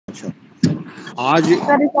आज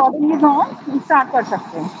recording is on, start कर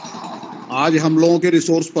सकते हैं। आज हम लोगों के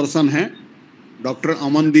रिसोर्स पर्सन हैं doctor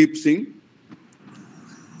Amandeep Singh.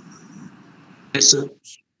 Yes sir.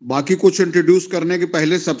 बाकी कुछ इंट्रोड्यूस करने के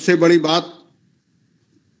पहले सबसे बड़ी बात,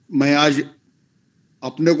 मैं आज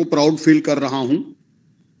अपने को प्राउड फील कर रहा हूं।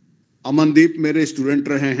 अमनदीप मेरे स्टूडेंट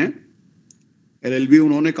रहे हैं। LLB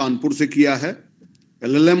उन्होंने कानपुर से किया है।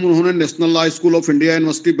 LLM उन्होंने national law school of India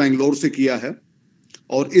university Bangalore से किया है।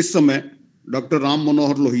 और इस समय doctor Ram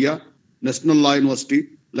Manohar Lohia national law university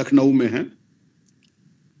Lucknow में हैं।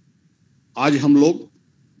 आज हम लोग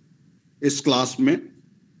इस क्लास में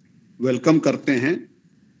वेलकम करते हैं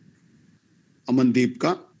अमनदीप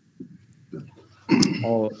का,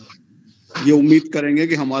 और ये उम्मीद करेंगे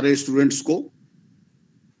कि हमारे स्टूडेंट्स को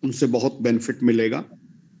उनसे बहुत बेनिफिट मिलेगा।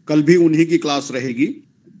 कल भी उन्हीं की क्लास रहेगी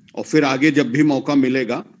और फिर आगे जब भी मौका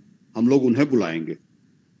मिलेगा हम लोग उन्हें बुलाएंगे।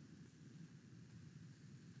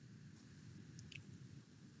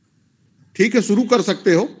 ठीक है, शुरू कर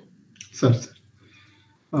सकते हो sir.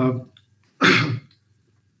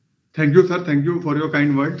 Thank you sir, thank you for your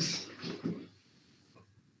kind words.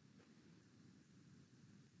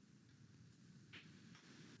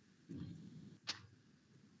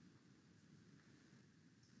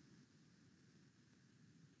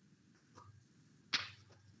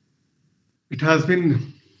 It has been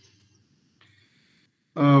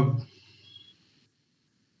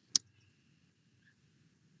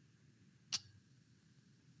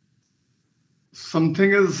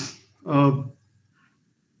something is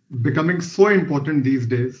becoming so important these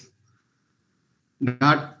days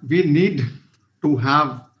that we need to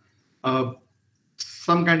have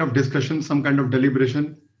some kind of discussion, some kind of deliberation,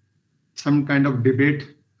 some kind of debate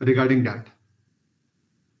regarding that.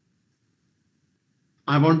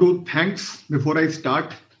 I want to thanks before I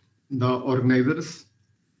start the organizers,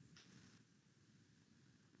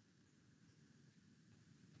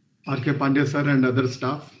 R.K. Pandey sir and other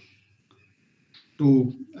staff, to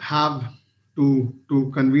have to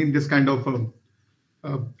convene this kind of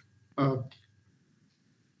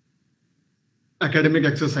academic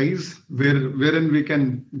exercise where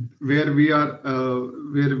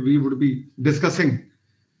we would be discussing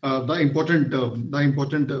the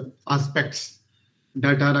important aspects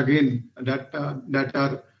that are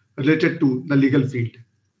related to the legal field.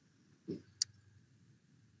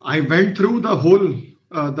 I went through the whole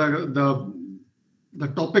the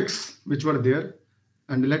topics which were there,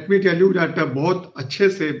 and let me tell you that बहुत अच्छे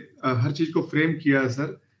से हर चीज को frame किया है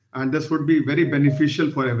sir, and this would be very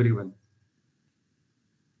beneficial for everyone.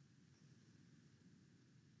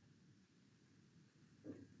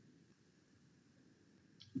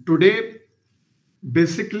 Today,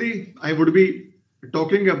 basically, I would be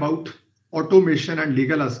talking about automation and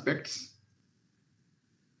legal aspects.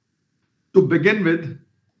 To begin with,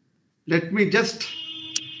 let me just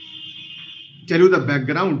tell you the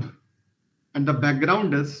background. And the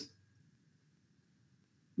background is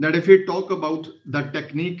that if we talk about the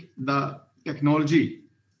technique, the technology,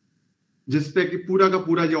 जिस पे कि पूरा का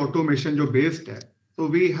पूरा जो automation जो based है, so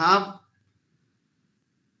we have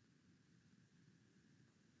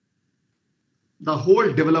the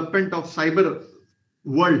whole development of cyber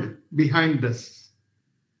world behind this.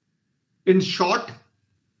 In short,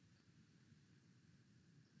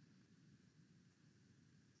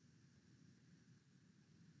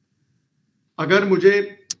 अगर मुझे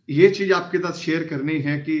ये चीज आपके साथ शेयर करनी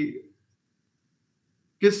है कि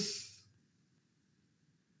किस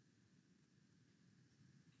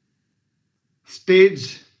स्टेज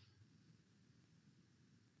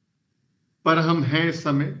पर हम हैं इस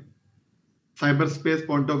समय cyber space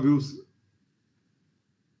point of view,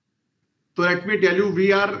 so let me tell you,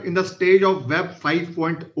 we are in the stage of Web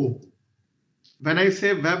 5.0. When I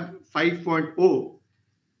say Web 5.0,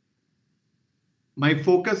 my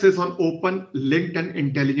focus is on open, linked, and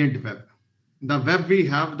intelligent web. The web we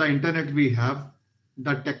have, the internet we have,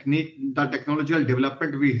 the technique, the technological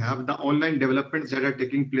development we have, the online developments that are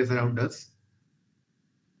taking place around us,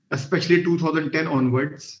 especially 2010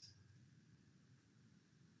 onwards.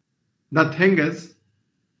 The thing is,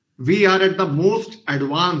 we are at the most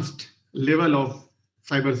advanced level of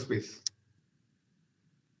cyberspace.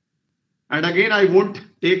 And again, I won't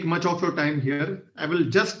take much of your time here. I will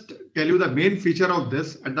just tell you the main feature of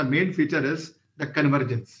this, and the main feature is the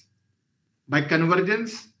convergence. By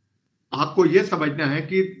convergence, आपको ये समझना है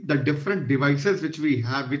कि the different devices which we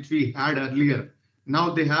had earlier, now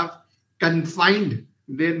they have confined.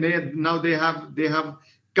 Now they have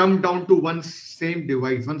come down to one same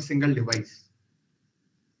device, one single device.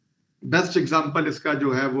 Best example इसका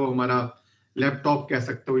जो है वो हमारा लैपटॉप कह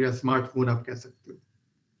सकते हो या स्मार्टफोन आप कह सकते हो।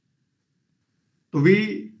 तो we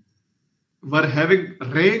were having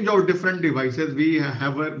range of different devices. We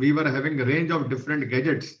were having a range of different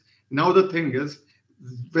gadgets. Now the thing is,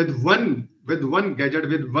 with one gadget,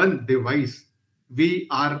 with one device, we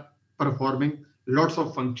are performing lots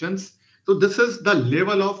of functions. So this is the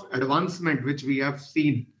level of advancement which we have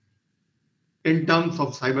seen in terms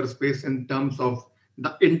of cyberspace, in terms of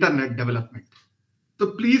the internet development.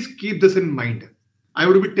 So please keep this in mind. I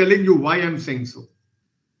would be telling you why I'm saying so.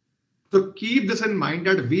 So keep this in mind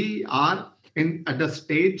that we are at the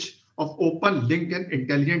stage of open, linked, and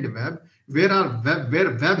intelligent web, where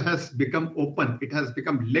web has become open, it has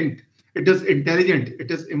become linked, it is intelligent,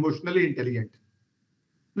 it is emotionally intelligent.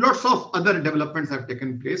 Lots of other developments have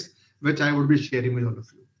taken place, which I would be sharing with all of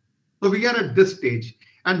you. So we are at this stage,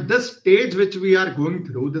 and this stage which we are going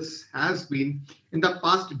through, this has been in the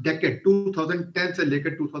past decade, 2010 से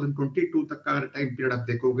लेकर 2022 तक का time period आप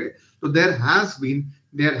देखोगे, तो there has been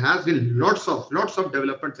lots of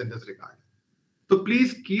developments in this regard. So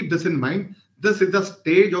please keep this in mind. This is the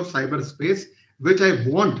stage of cyberspace which I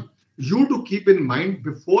want you to keep in mind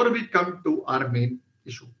before we come to our main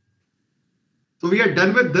issue. So we are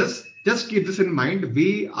done with this. Just keep this in mind.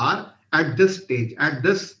 We are at this stage, at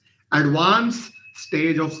this advanced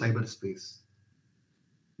stage of cyberspace.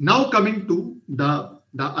 Now coming to the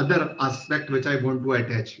other aspect which I want to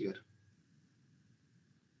attach here.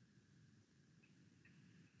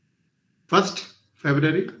 First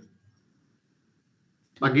February,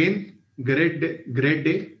 again, great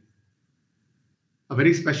day, a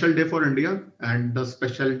very special day for India. And the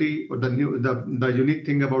specialty or the unique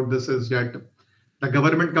thing about this is that the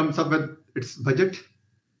government comes up with its budget,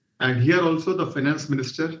 and here also the finance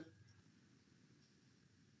minister,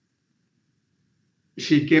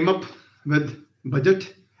 she came up with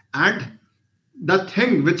budget, and the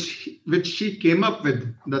thing which she came up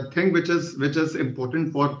with, the thing which is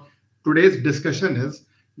important for today's discussion is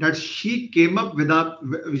that she came up with a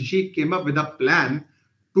plan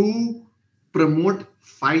to promote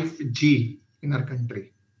 5G in our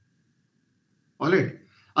country. All right.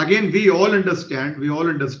 Again, we all understand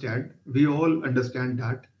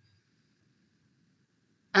that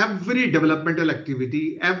every developmental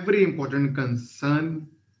activity, every important concern,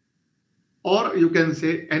 or you can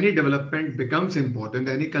say any development becomes important,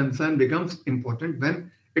 any concern becomes important when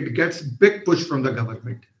it gets big push from the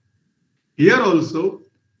government. Here also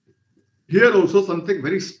something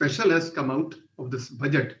very special has come out of this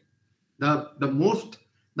budget. The most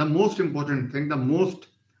important thing, the most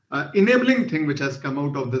enabling thing which has come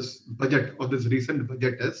out of this budget, of this recent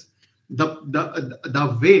budget, is the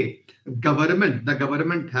way the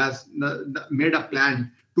government has made a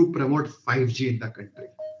plan to promote 5G in the country.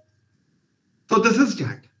 So this is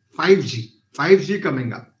that 5G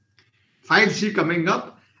coming up,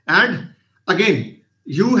 and again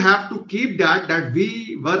you have to keep that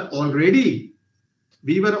we were already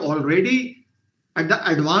at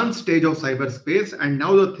the advanced stage of cyberspace, and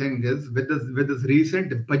now the thing is, with this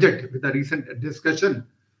recent budget, with the recent discussion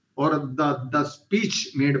or the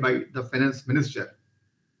speech made by the finance minister,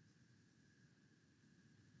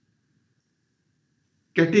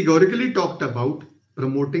 categorically talked about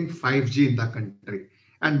promoting 5G in the country,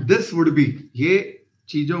 and this would be, ये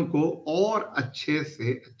चीजों को और अच्छे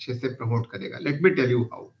से promote करेगा. Let me tell you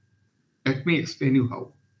how. Let me explain you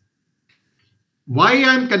how. Why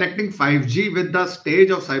I am connecting 5G with the stage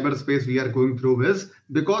of cyberspace we are going through is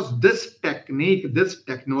because this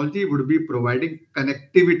technology would be providing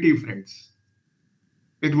connectivity, friends.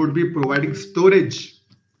 It would be providing storage.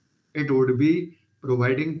 It would be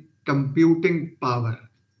providing computing power.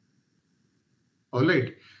 All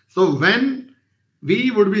right. So when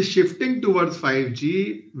we would be shifting towards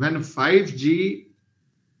 5G, when 5G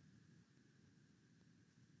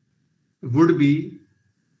would be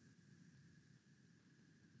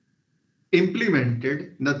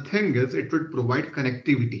implemented, the thing is, it would provide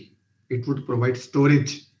connectivity, it would provide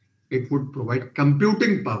storage, it would provide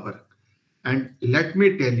computing power. And let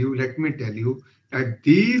me tell you that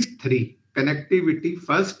these three, connectivity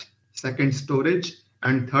first, second storage,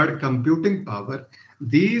 and third computing power,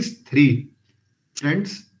 these three,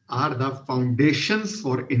 friends, are the foundations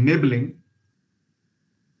for enabling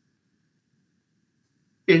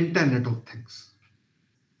Internet of Things.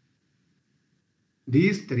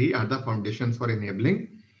 These three are the foundations for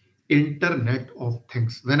enabling Internet of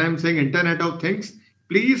Things. When I'm saying Internet of Things,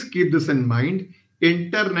 please keep this in mind.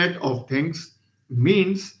 Internet of Things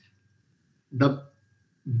means the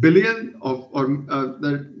billion of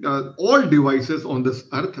all devices on this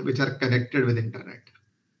earth which are connected with Internet.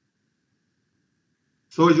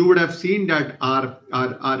 So you would have seen that our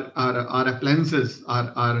appliances,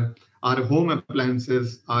 our home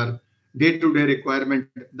appliances, our day-to-day requirement,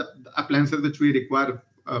 the appliances which we require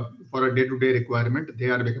for a day-to-day requirement, they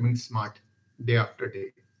are becoming smart day after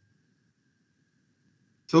day.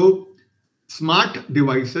 So smart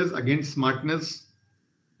devices, again, smartness,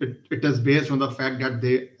 it is based on the fact that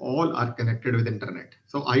they all are connected with internet.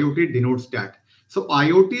 So IoT denotes that. So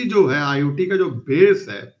IoT जो है, IoT का जो base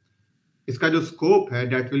है, इसका जो scope है,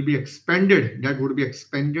 that will be expanded, that would be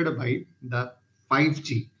expanded by the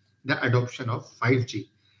 5G, the adoption of 5G.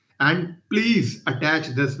 And please attach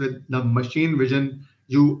this with the machine vision,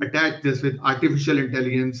 you attach this with artificial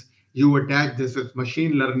intelligence, you attach this with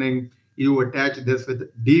machine learning, you attach this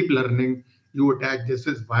with deep learning, you attach this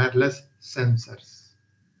with wireless sensors.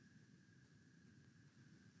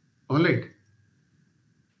 All right.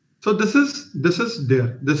 So this is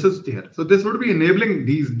there. So this would be enabling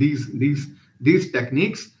these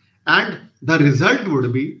techniques, and the result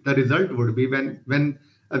would be when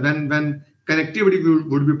connectivity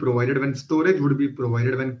would be provided, when storage would be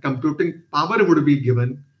provided, when computing power would be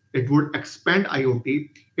given, it would expand IoT.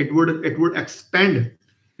 It would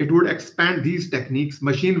expand these techniques.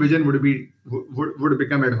 Machine vision would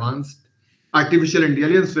become advanced. Artificial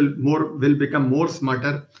intelligence will become more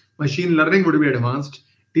smarter. Machine learning would be advanced.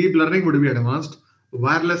 Deep learning would be advanced.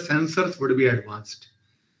 Wireless sensors would be advanced.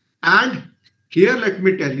 And here, let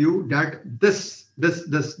me tell you that this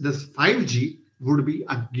 5G would be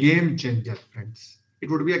a game changer, friends. It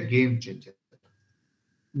would be a game changer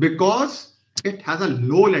because it has a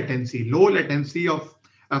low latency. Low latency of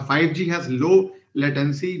 5G has low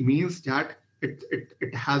latency means that it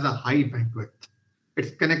has a high bandwidth.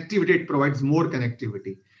 Its connectivity, it provides more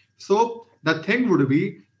connectivity. So the thing would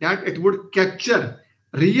be that it would capture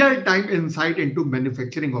real-time insight into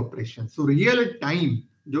manufacturing operations. So real-time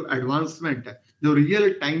जो advancement है, जो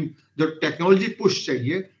real-time जो technology push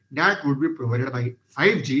चाहिए, that would be provided by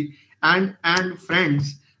 5G. And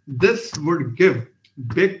friends, this would give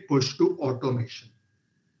big push to automation.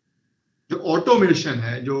 जो automation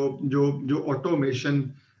है, जो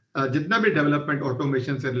automation जितना भी development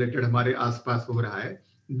automation से related हमारे आसपास हो रहा है,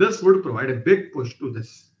 this would provide a big push to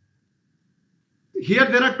this. Here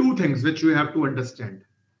there are two things which you have to understand.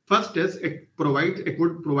 First is it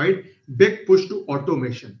would provide big push to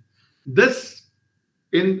automation. This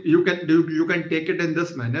you can take it in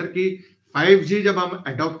this manner कि 5G जब हम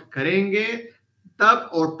adopt करेंगे तब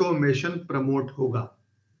automation promote होगा.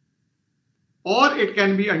 Or it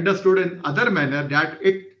can be understood in other manner that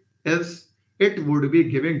it would be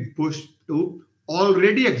giving push to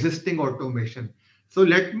already existing automation. So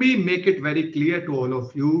let me make it very clear to all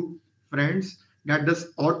of you, friends, that this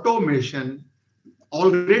automation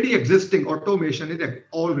already existing automation is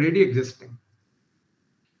already existing.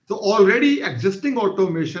 So already existing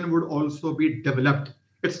automation would also be developed.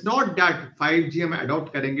 It's not that 5G हम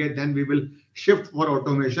adopt करेंगे, then we will shift for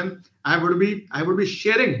automation. I would be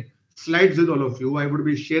sharing slides with all of you. I would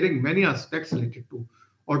be sharing many aspects related to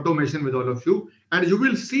automation with all of you, and you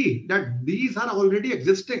will see that these are already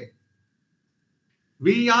existing.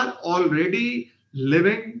 We are already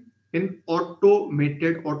living in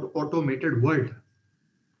automated world.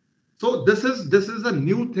 So this is a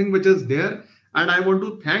new thing which is there, and I want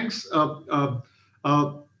to thanks R.K.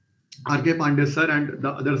 Pandey sir and the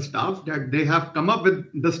other staff that they have come up with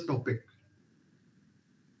this topic.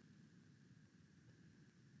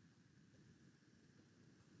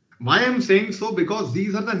 Why I'm saying so? Because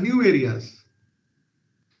these are the new areas,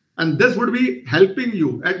 and this would be helping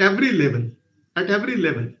you at every level, at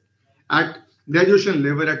graduation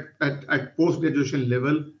level, at post-graduation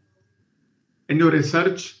level, in your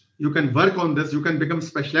research. You can work on this. You can become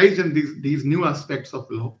specialized in these new aspects of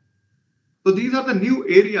law. So these are the new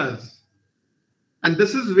areas. And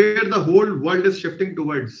this is where the whole world is shifting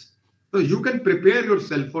towards. So you can prepare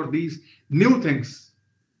yourself for these new things,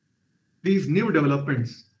 these new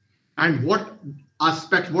developments, and what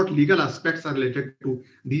legal aspects are related to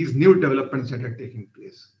these new developments that are taking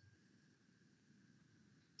place.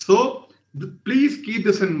 So please keep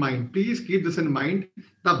this in mind. Please keep this in mind.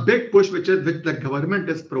 The big push which the government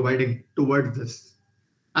is providing towards this,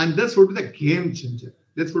 and this would be the game changer.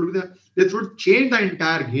 This would change the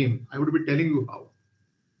entire game. I would be telling you how.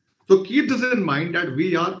 So keep this in mind that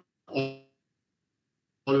we are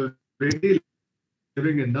already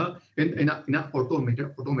living in a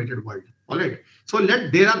automated world. All right. So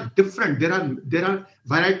there are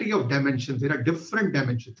variety of dimensions. There are different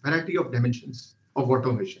dimensions, variety of dimensions of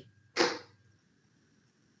automation.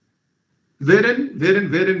 Wherein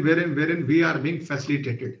we are being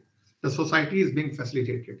facilitated. The society is being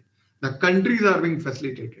facilitated. The countries are being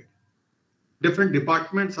facilitated. Different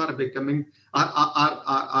departments are being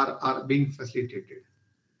facilitated.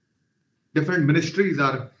 Different ministries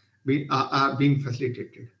are are being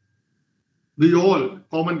facilitated. We all,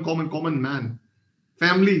 common man,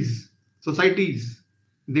 families, societies,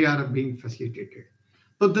 they are being facilitated.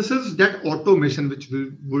 So this is that automation which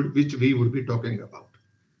we would be talking about.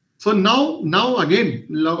 So now again,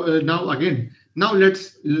 let's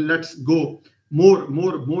go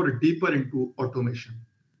more deeper into automation.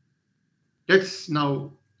 Let's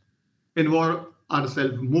now involve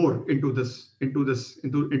ourselves more into this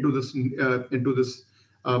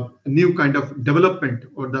new kind of development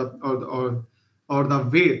or the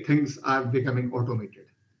way things are becoming automated.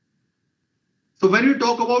 So when you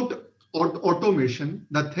talk about automation,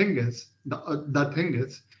 the thing is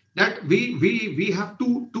that we have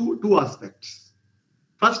two aspects.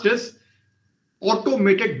 First is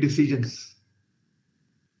automated decisions,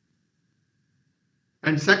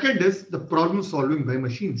 and second is the problem solving by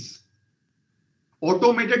machines.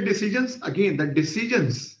 Automated decisions, again, the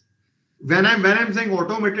decisions. When I'm saying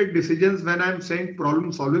automated decisions, when I'm saying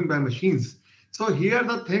problem solving by machines. So here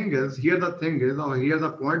the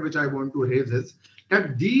point which I want to raise is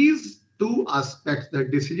that these two aspects, the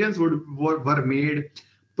decisions were made,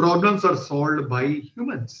 problems are solved by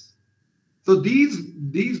humans. So these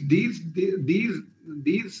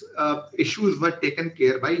issues were taken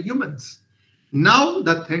care by humans. Now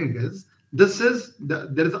the thing is, there is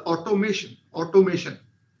automation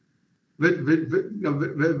which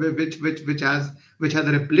has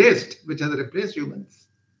replaced humans.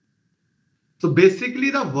 So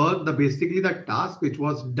basically the task which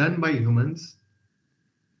was done by humans,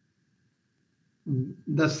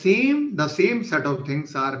 the same set of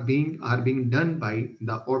things are being done by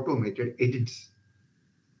the automated agents,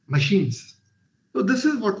 machines. So this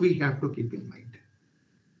is what we have to keep in mind.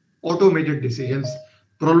 Automated decisions,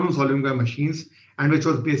 problem solving by machines, and which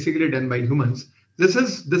was basically done by humans. This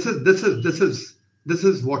is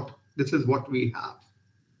what we have.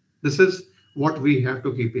 This is what we have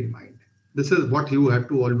to keep in mind. This is what you have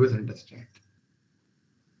to always understand.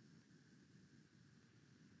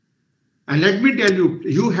 And let me tell you,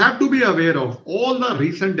 you have to be aware of all the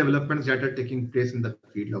recent developments that are taking place in the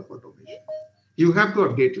field of automation. You have to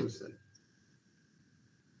update yourself.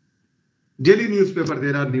 Daily newspaper,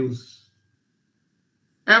 there are news.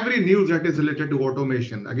 Every news that is related to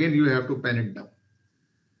automation, again, you have to pen it down.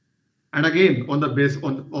 And again, on the base,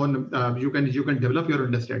 you can develop your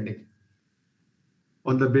understanding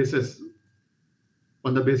on the basis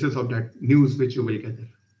of that news which you will gather.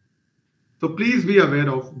 So please be aware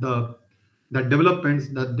of the developments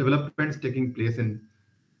taking place in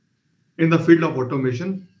the field of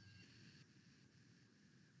automation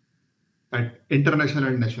at international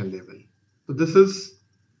and national level. So this is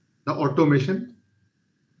the automation.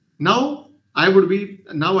 Now I would be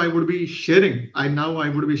sharing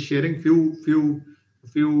few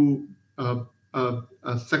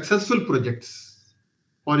successful projects,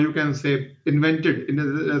 or you can say invented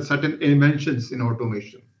in certain inventions in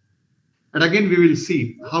automation. And again, we will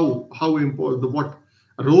see how important, what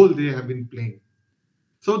role they have been playing.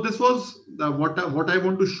 So this was what I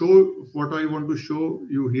want to show. What I want to show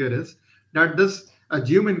you here is that this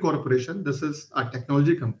GM Incorporation, this is a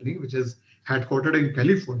technology company which is headquartered in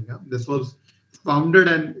California. This was founded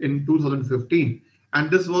in 2015, and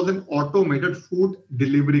this was an automated food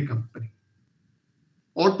delivery company.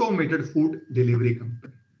 Automated food delivery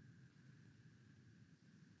company.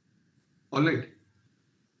 All right.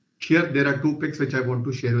 Here there are two pics which I want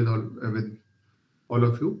to share with all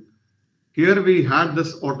of you. Here we had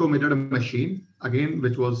this automated machine again,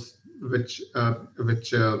 which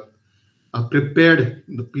prepared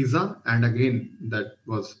the pizza, and again that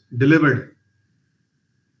was delivered.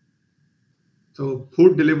 So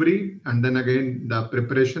food delivery, and then again the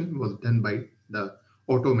preparation was done by the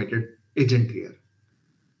automated agent here.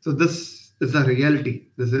 So this is a reality.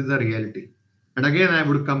 This is the reality. And again, I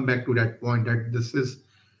would come back to that point that this is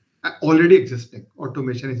already existing.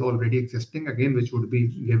 Automation is already existing again, which would be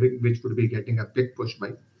getting a big push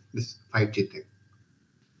by this 5G thing.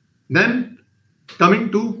 Then coming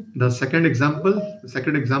to the second example. The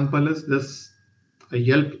second example is this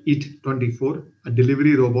Yelp Eat 24, a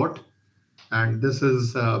delivery robot, and this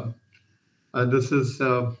is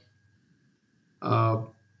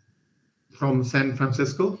from San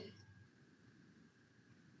Francisco.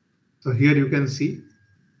 So here you can see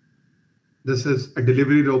this is a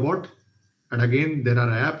delivery robot, and again there are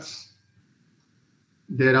apps,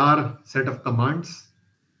 there are set of commands,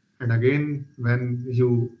 and again when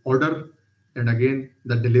you order, and again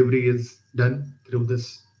the delivery is done through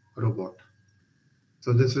this robot.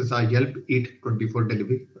 So this is a Yelp Eat 24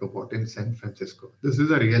 delivery robot in San Francisco. This is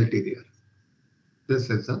a reality there. This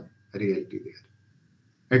is a reality there.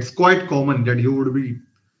 It's quite common that you would be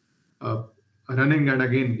running, and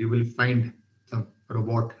again you will find some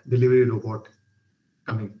delivery robot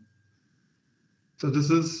coming. So this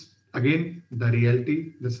is again the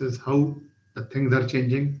reality. This is how the things are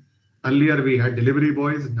changing. Earlier we had delivery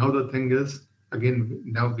boys. Now the thing is, again,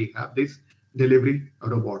 now we have these delivery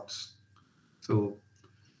robots. So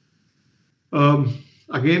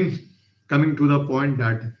again, coming to the point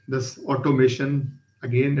that this automation,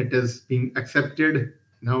 again, it is being accepted.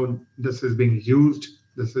 Now this is being used.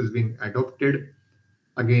 This is being adopted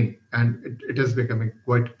again, and it is becoming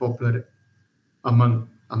quite popular among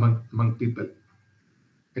people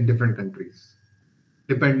in different countries,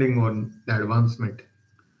 depending on the advancement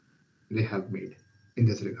they have made in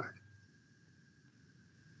this regard.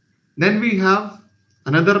 Then we have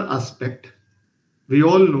another aspect. We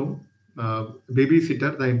all know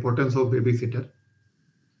babysitter, the importance of babysitter.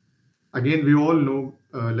 Again, we all know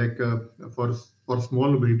for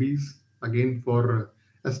small babies, again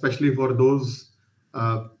especially for those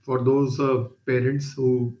parents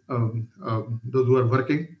who those who are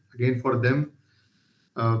working, again for them,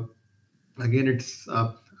 again it's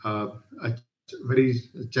a very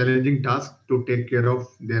challenging task to take care of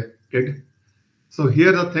their kid. So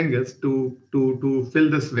here the thing is to fill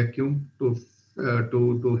this vacuum, to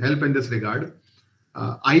help in this regard,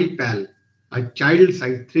 iPal, a child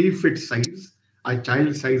size 3-foot size, a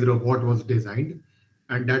child size robot was designed,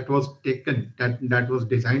 and that was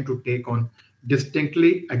designed to take on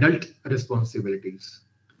distinctly adult responsibilities.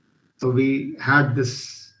 So we had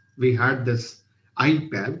this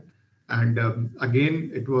iPal, and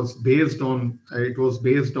again it was based on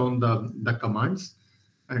the commands,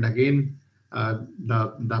 and again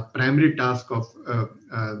the primary task of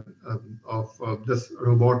this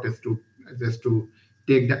robot is to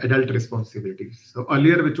take the adult responsibilities. So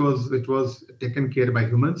earlier, which was taken care by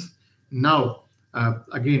humans, now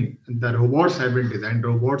again the robots have been designed.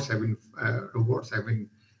 Robots have been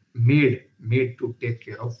made to take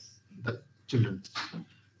care of the children.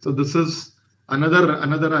 So this is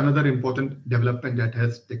another important development that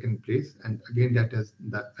has taken place, and again that is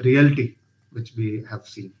the reality which we have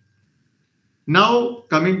seen. Now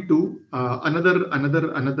coming to another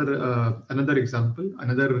example,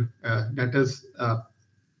 that is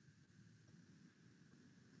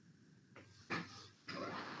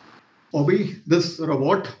Obi. This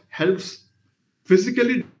robot helps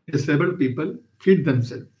physically disabled people feed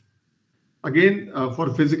themselves. Again,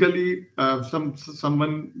 for physically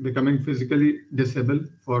someone becoming physically disabled,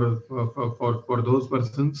 for those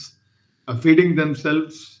persons, feeding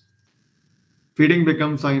themselves. Feeding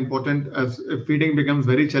becomes feeding becomes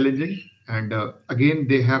very challenging, and again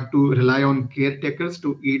they have to rely on caretakers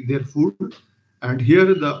to eat their food. And here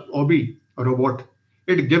the Obi robot,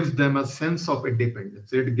 it gives them a sense of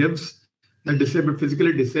independence. It gives the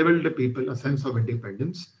physically disabled people a sense of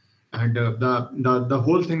independence. And the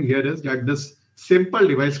whole thing here is that this simple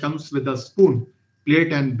device comes with a spoon,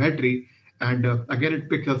 plate, and battery, and again it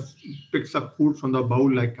picks up food from the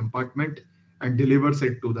bowl-like compartment and delivers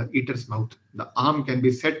it to the eater's mouth. The arm can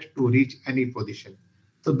be set to reach any position.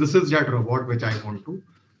 So this is that robot which I want to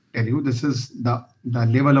tell you. This is the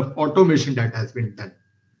level of automation that has been done.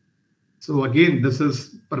 So again, this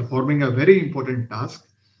is performing a very important task,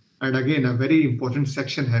 and again a very important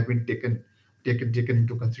section have been taken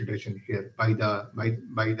into consideration here by the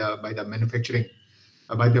manufacturing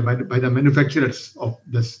by the manufacturers of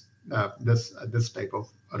this type of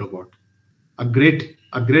robot. A great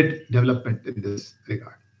development in this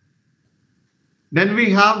regard. Then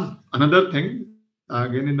we have another thing,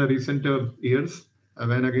 again in the recent years,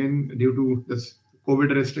 when again due to this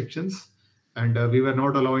COVID restrictions, and we were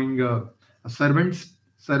not allowing servants,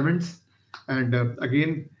 and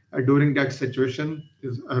again during that situation,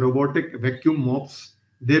 is robotic vacuum mops.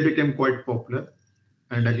 They became quite popular,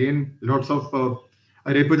 and again lots of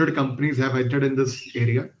reputed companies have entered in this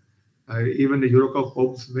area. Even the Eurocop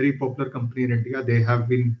Hobbs, very popular company in India, they have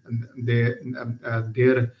been their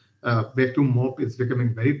vacuum mop is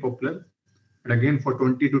becoming very popular. And again, for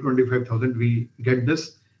 20 to 25,000, we get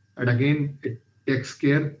this. And again, it takes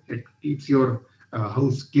care, it keeps your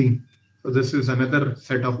house clean. So this is another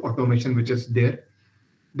set of automation which is there.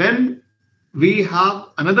 Then we have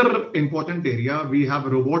another important area. We have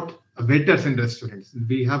robot waiters in restaurants.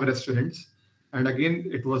 We have restaurants, and again,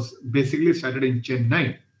 it was basically started in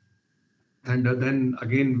Chennai. And then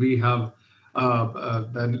again we have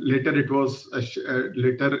then later it was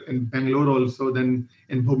later in Bangalore also, then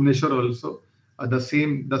in Bhubaneswar also the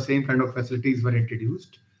same kind of facilities were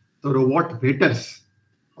introduced. So robot waiters,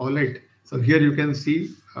 all right. So here you can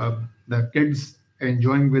see the kids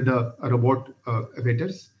enjoying with the robot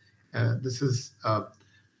waiters. This is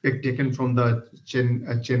taken from the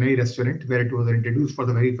Chennai restaurant where it was introduced for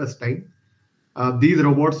the very first time. These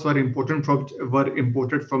robots were imported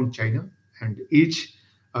from China, and each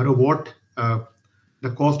robot, the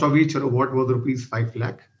cost of each robot was rupees 5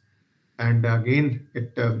 lakh. And again,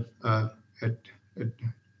 it, it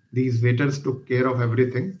these waiters took care of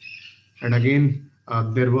everything. And again,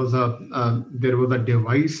 there was a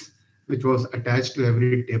device which was attached to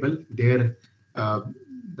every table. There, uh,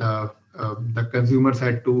 the consumers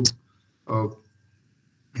uh,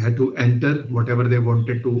 had to enter whatever they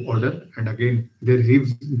wanted to order, and again they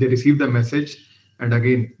received the message, and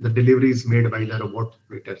again the delivery is made by the robot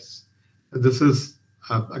waiters. This is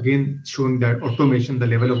again showing that automation, the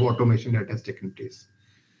level of automation that has taken place.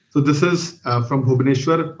 So this is from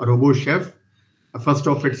Bhubaneswar, a robo chef, a first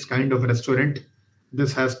of its kind of restaurant.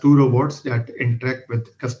 This has two robots that interact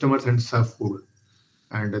with customers and serve food.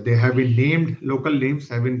 And they have been named, local names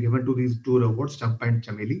have been given to these two robots, Champa and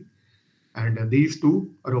Chameli. And these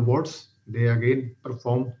two robots, they again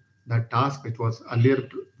perform the task which was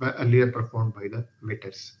earlier performed by the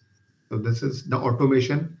waiters. So this is the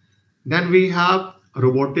automation. Then we have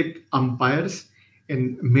robotic umpires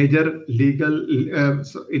in major league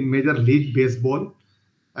baseball.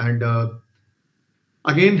 And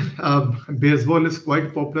again, baseball is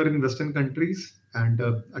quite popular in Western countries, and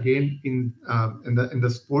again in the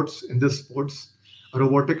sports,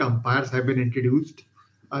 robotic umpires have been introduced.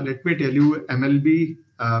 Let me tell you, MLB,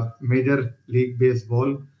 Major League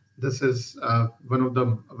Baseball. This is one of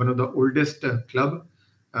the oldest club,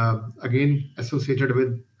 again associated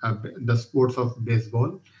with the sports of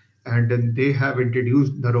baseball, and then they have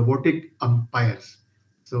introduced the robotic umpires.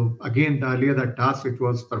 So again, the task which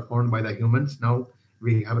was performed by the humans, now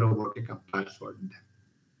we have robotic umpires for them.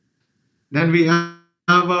 Then we have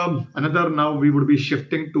another. Now we would be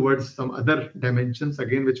shifting towards some other dimensions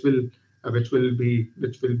again, which will be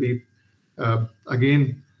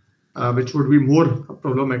again which would be more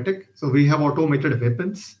problematic. So we have automated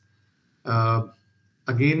weapons. Uh,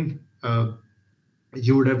 Again,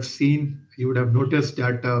 you would have noticed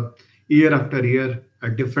that year after year,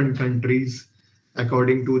 different countries,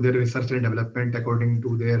 according to their research and development, according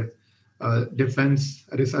to their defense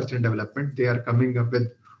research and development, they are coming up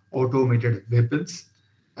with automated weapons.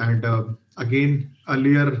 And again,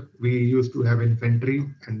 earlier we used to have infantry,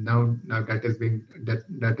 and now that is being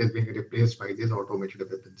replaced by these automated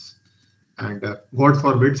weapons. And God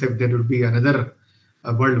forbids if there would be another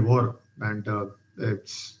world war, and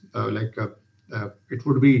it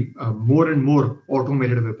would be more and more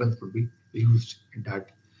automated weapons would be used in that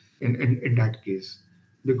case,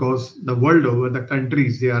 because the world over, the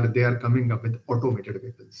countries, they are coming up with automated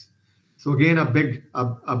weapons. So again, a big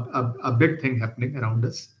thing happening around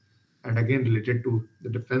us, and again related to the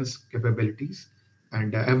defense capabilities.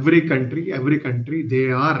 And every country,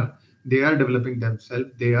 they are developing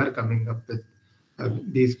themselves. They are coming up with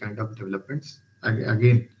these kind of developments,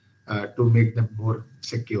 again to make them more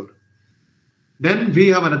secure. Then we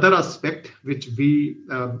have another aspect which we,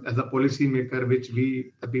 as a policymaker, which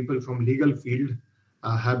we, the people from legal field,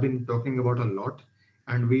 have been talking about a lot,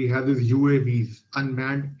 and we have these UAVs,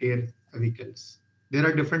 unmanned air vehicles. There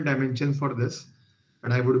are different dimensions for this,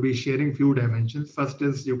 and I would be sharing few dimensions. First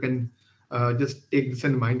is, you can just take this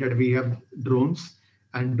in mind, that we have drones,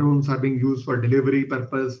 and drones are being used for delivery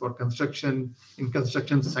purpose, for construction. In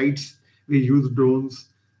construction sites, we use drones.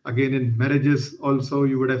 Again, in marriages also,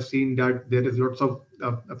 you would have seen that there is lots of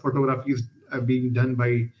photographies being done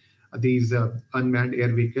by these unmanned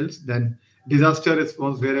air vehicles. Then disaster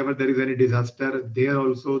response, wherever there is any disaster, there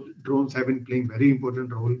also drones have been playing very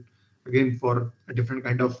important role, again for a different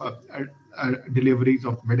kind of deliveries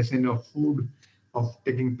of medicine, of food, of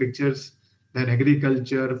taking pictures. Then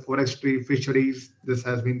agriculture, forestry, fisheries, this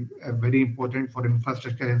has been very important for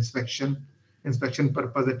infrastructure inspection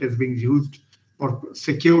purpose. It is being used for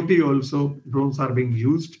security also. Drones are being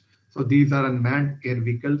used. So these are unmanned air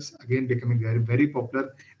vehicles, again becoming very, very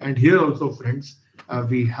popular. And here also, friends,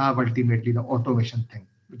 we have ultimately the automation thing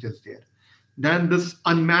which is there. Then this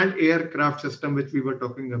unmanned aircraft system which we were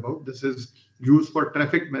talking about, this is used for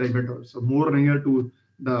traffic management also, more near to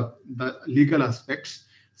the legal aspects.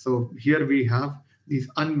 So here we have these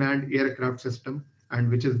unmanned aircraft system, and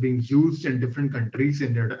which is being used in different countries,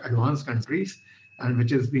 in the advanced countries, and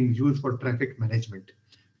which is being used for traffic management.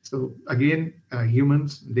 So again,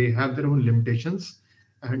 humans, they have their own limitations,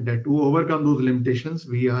 and to overcome those limitations,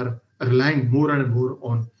 we are relying more and more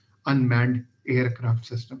on unmanned aircraft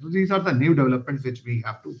systems. So these are the new developments which we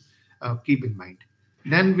have to keep in mind.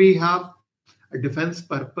 Then we have a defense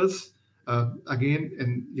purpose. Again,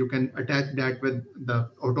 and you can attach that with the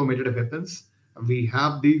automated weapons. We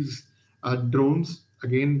have these drones,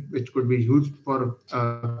 again, which could be used for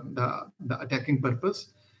the attacking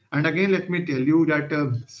purpose. And again, let me tell you that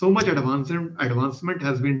so much advancement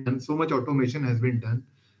has been done, so much automation has been done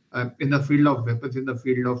in the field of weapons, in the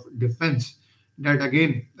field of defense, that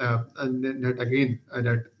again,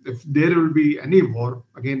 that if there will be any war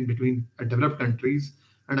again between developed countries,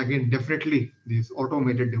 and again, definitely these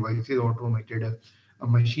automated devices, automated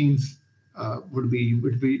machines would be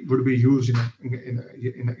used in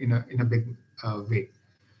a big way.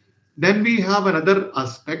 Then we have another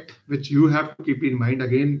aspect which you have to keep in mind.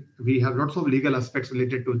 Again, we have lots of legal aspects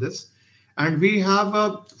related to this, and we have,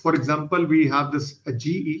 for example, we have this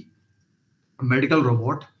GE medical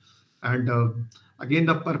robot, and again,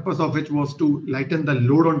 the purpose of which was to lighten the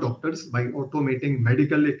load on doctors by automating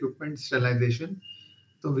medical equipment sterilization.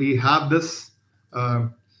 So we have this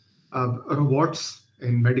robots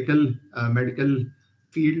in medical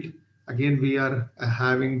field. Again, we are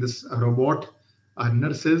having this robot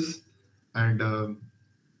nurses, and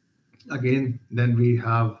again, then we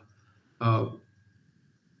have uh,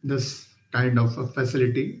 this kind of a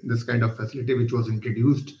facility, which was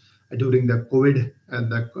introduced during the COVID,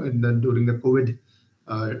 and then during the COVID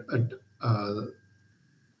uh, uh,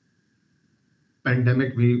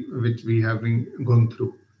 pandemic, which we have been going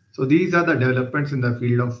through. So these are the developments in the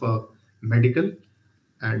field of medical,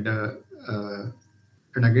 and uh,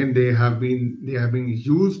 and again, they have been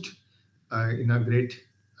used in a great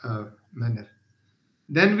manner.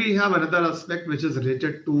 Then we have another aspect which is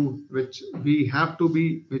related to, which we have to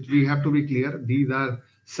be clear. These are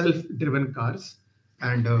self-driven cars,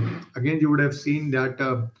 and again, you would have seen that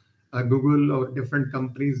Google or different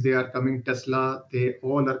companies, they are coming. Tesla, they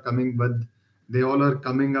all are coming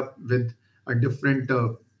up with a different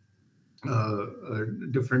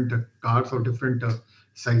cars or different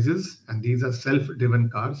sizes, and these are self-driven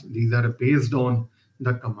cars. These are based on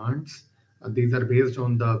the commands. These are based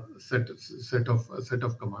on the set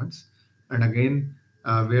of commands, and again,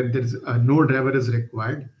 where there's no driver is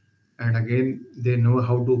required, and again, they know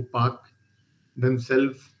how to park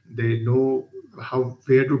themselves. They know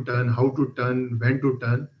where to turn, how to turn, when to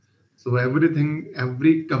turn. So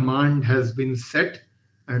every command has been set,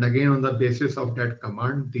 and again, on the basis of that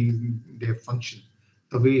command, they function.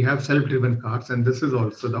 So we have self-driven cars, and this is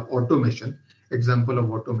also the automation example of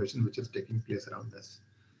automation which is taking place around us.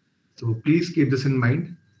 So please keep this in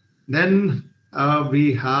mind. Then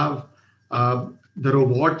we have the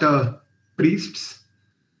robot priests,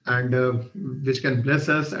 and which can bless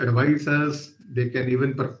us, advise us. They can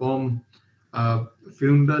even perform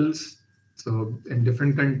funerals. So in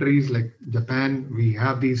different countries like Japan, we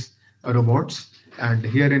have these robots, and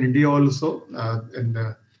here in India also, in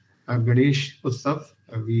the Ganesh Utsav,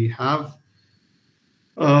 we have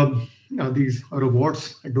these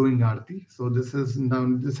robots doing arti. So this has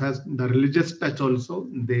the religious touch also.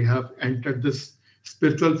 They have entered this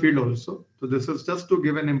spiritual field also. So this is just to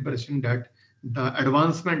give an impression that the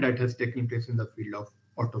advancement that has taken place in the field of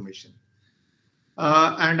automation.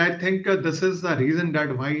 And I think this is the reason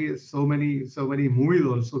that why so many movies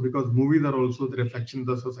also, because movies are also the reflection of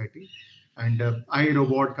the society. And I,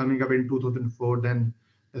 Robot coming up in 2004, then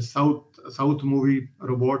the South movie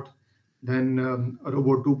Robot, then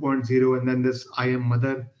Robot 2.0, and then this I Am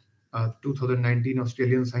Mother, 2019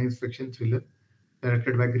 Australian science fiction thriller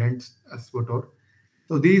directed by Grant Swotor.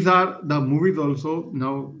 So these are the movies also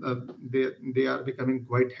now. They are becoming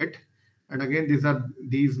quite hit, and again,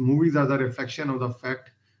 these movies are the reflection of the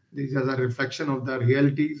fact. These are the reflection of the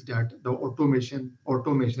realities that the automation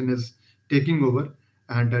is taking over,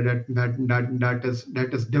 and that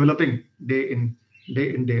is developing day in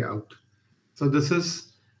day out. So this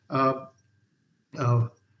is uh,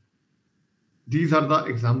 these are the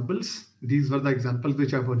examples. These were the examples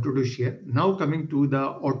which I wanted to share. Now coming to the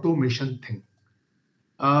automation thing.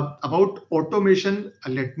 About automation,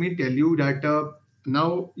 let me tell you that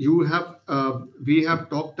now we have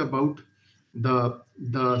talked about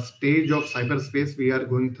the stage of cyberspace we are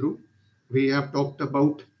going through. We have talked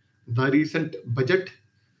about the recent budget,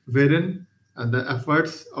 wherein the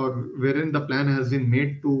efforts or wherein the plan has been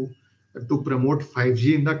made to promote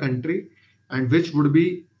 5G in the country, and which would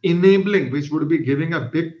be giving a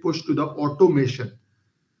big push to the automation,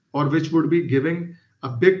 or which would be giving a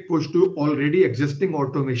big push to already existing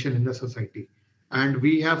automation in the society. And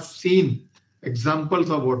we have seen examples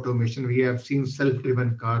of automation. We have seen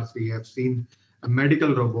self-driven cars. We have seen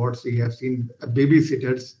medical robots. We have seen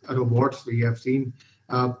babysitters robots. We have seen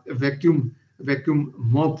vacuum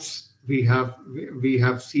mops. We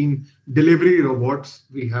have seen delivery robots.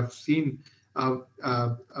 We have seen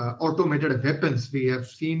automated weapons. We have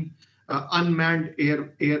seen unmanned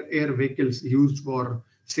air vehicles used for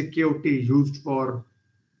security, used for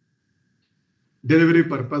delivery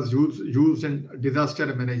purpose, used in disaster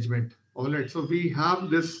management. All right. So we have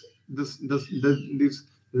these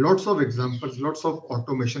lots of examples, lots of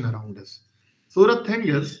automation around us. So the thing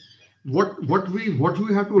is, what we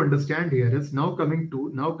have to understand here is now coming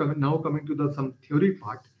to the some theory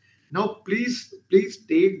part. Now please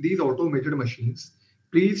take these automated machines.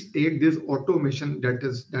 Please take this automation that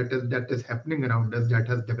is happening around us, that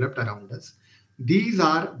has developed around us. These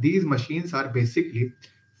machines are basically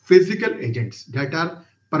physical agents that are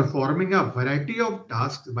performing a variety of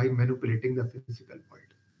tasks by manipulating the physical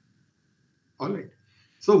world. All right.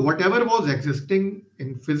 So whatever was existing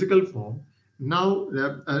in physical form, now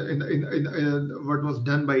what was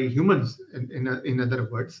done by humans, in other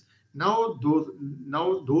words, now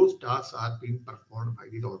those tasks are being performed by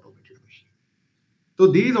these automated machines. So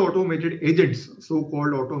these automated agents,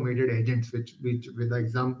 so-called automated agents, which with the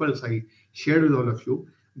examples I shared with all of you,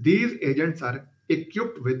 these agents are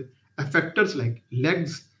equipped with effectors like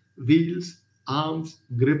legs, wheels, arms,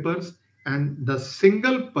 grippers, and the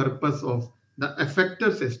single purpose of the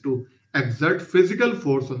effectors is to exert physical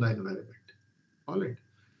force on the environment. All right.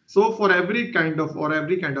 So for every kind of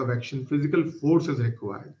action, physical force is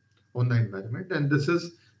required on the environment, and this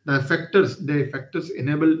is the effectors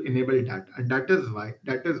enable that, and that is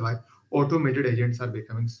why automated agents are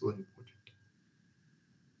becoming so important.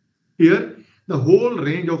 Here, the whole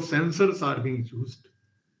range of sensors are being used.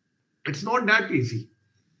 It's not that easy.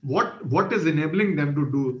 What is enabling them to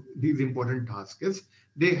do these important tasks is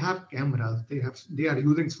they have cameras, they are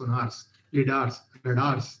using sonars, lidars,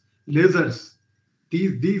 radars, lasers.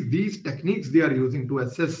 These techniques they are using to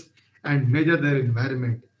assess and measure their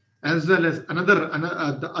environment, as well as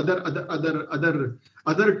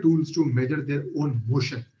other tools to measure their own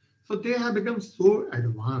motion. So they have become so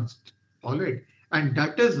advanced. All right. And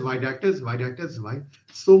that is why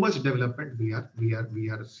so much development we are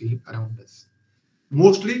seeing around us.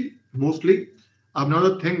 Mostly, now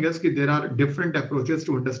the thing is that there are different approaches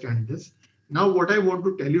to understand this. Now, what I want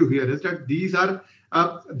to tell you here is that these are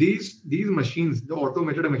these machines, the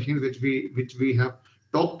automated machines which we have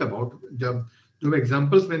talked about. जो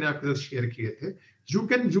examples मैंने आपके साथ share किए थे, you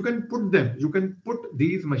can put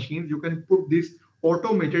these machines, you can put these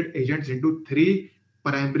automated agents into three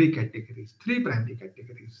primary categories.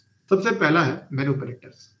 सबसे पहला है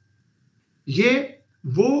manipulators. ये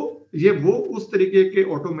वो उस तरीके के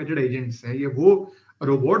ऑटोमेटेड एजेंट्स हैं, ये वो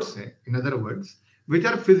रोबोट्स हैं, in other words, which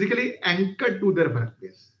are physically anchored to their work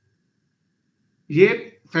place. ये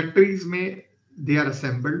फैक्ट्रीज में they are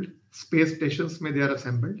assembled, space stations में they are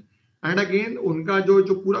assembled, and again उनका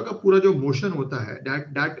जो पूरा का पूरा जो मोशन होता है,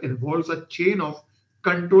 that involves a chain of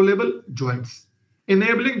controllable joints,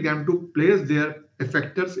 enabling them to place their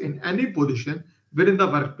effectors in any position within the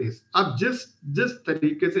workplace. आप जिस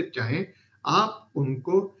तरीके से चाहें आप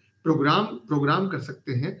उनको प्रोग्राम कर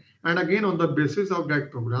सकते हैं, and again on the basis of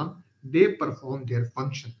that program they perform their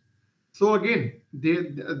function. So again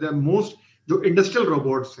the most जो industrial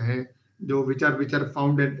robots हैं, जो which are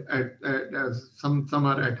found at some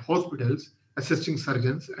are at hospitals assisting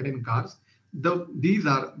surgeons and in cars, these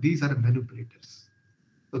are manipulators.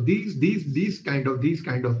 So these kind of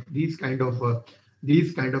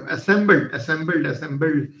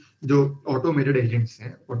assembled जो automated agents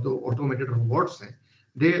हैं और जो automated robots हैं,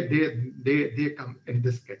 they come in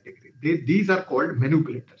this category. These are called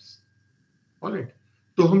manipulators. All right.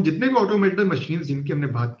 तो हम जितने भी automated machines जिनकी हमने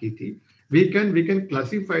बात की थी, we can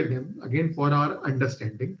classify them again for our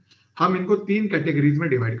understanding. हम इनको तीन categories में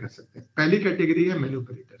divide कर सकते हैं. पहली category है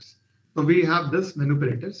manipulators. So we have this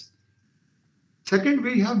manipulators. Second,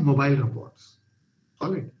 we have mobile robots.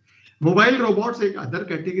 All right. Mobile robots एक other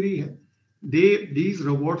category है. These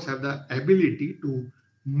robots have the ability to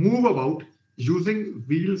move about using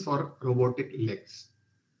wheels or robotic legs.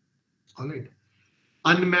 All right.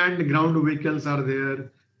 Unmanned ground vehicles are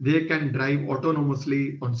there. They can drive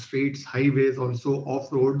autonomously on streets, highways, also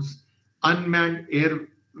off roads. Unmanned air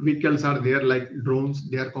vehicles are there, like drones.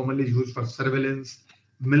 They are commonly used for surveillance,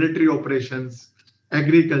 military operations,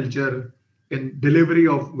 agriculture, in delivery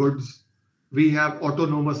of goods. We have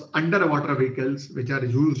autonomous underwater vehicles which are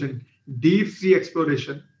used in deep sea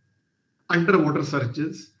exploration, underwater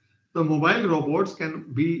searches. The mobile robots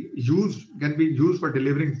can be used for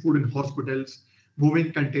delivering food in hospitals,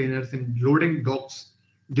 moving containers in loading docks,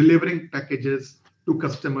 delivering packages to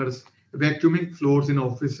customers, vacuuming floors in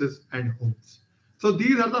offices and homes. So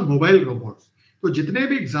these are the mobile robots. तो जितने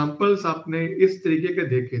भी examples आपने इस तरीके के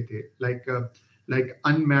देखे थे, like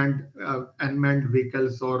unmanned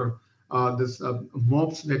vehicles or this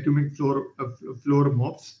mops, vacuuming floor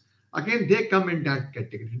mops, again they come in that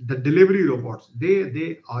category. The delivery robots,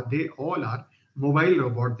 they all are mobile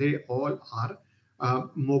robot. They all are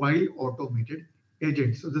mobile automated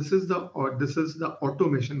agents. So this is the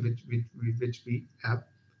automation which we have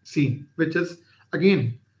seen, which is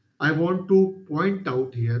again, I want to point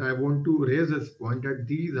out here, I want to raise this point that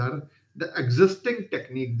these are the existing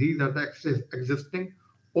technique, these are the existing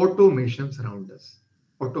automations around us,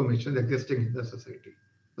 automations existing in the society.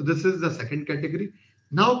 So this is the second category.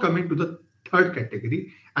 Now coming to the third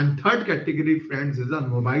category, and third category, friends, is the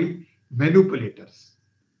mobile manipulators.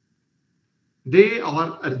 They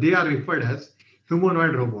are referred as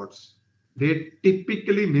humanoid robots. They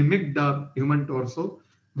typically mimic the human torso.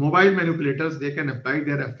 Mobile manipulators, they can apply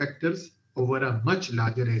their effectors over a much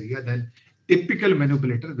larger area than typical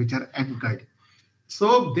manipulators, which are anchored.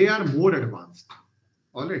 So they are more advanced.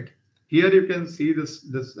 All right. Here you can see this.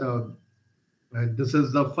 This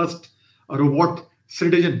is the first robot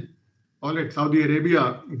citizen. All right. Saudi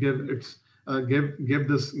Arabia gave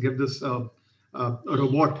this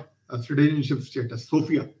robot a citizenship status,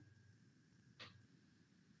 Sophia.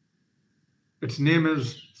 Its name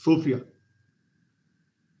is Sophia.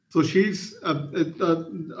 So she's this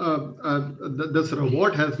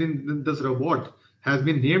robot has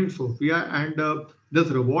been named Sophia, and this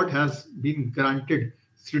robot has been granted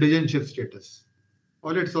citizenship status.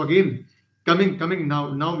 All right. So again, coming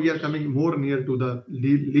now we are coming more near to the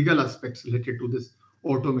legal aspects related to this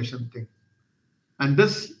automation thing. And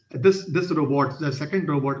this robot, the second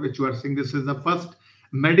robot which you are seeing, this is the first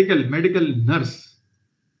medical nurse.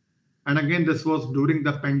 And again, this was during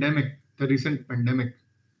the pandemic, the recent pandemic.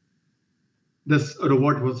 This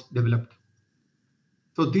robot was developed.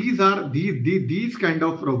 So these are these kind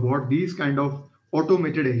of robot, these kind of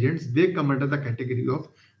automated agents, they come under the category of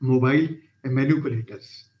mobile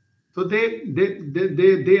manipulators. So they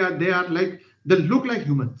are like, they look like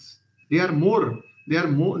humans. They are more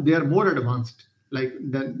advanced, like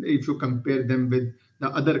than if you compare them with the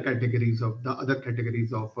other categories of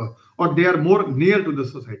or they are more near to the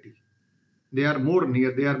society. They are more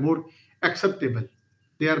near, they are more acceptable.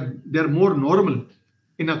 They are more normal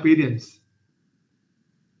in appearance.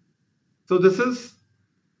 So this is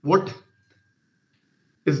what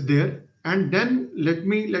is there. And then let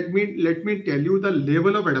me tell you the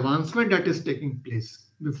level of advancement that is taking place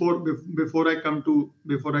before I come to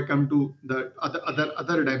the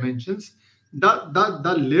other dimensions.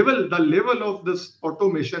 The level of this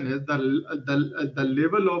automation is the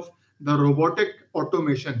level of the robotic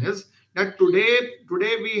automation is that today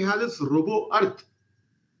we have this Robo-Earth.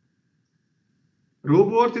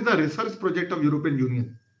 Robo-Earth is a research project of European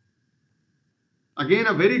Union. Again,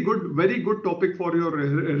 a very good topic for your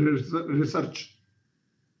research.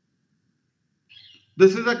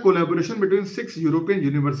 This is a collaboration between 6 European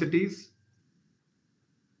universities,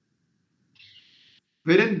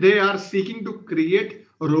 wherein they are seeking to create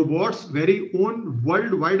robots' very own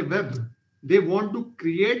World Wide Web. They want to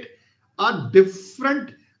create a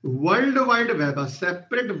different World Wide Web, a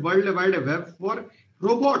separate World Wide Web for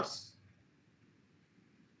robots.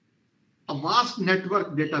 A vast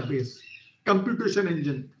network database, computation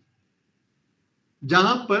engine,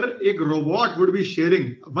 जहां पर एक robot would be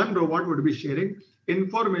sharing, one robot would be sharing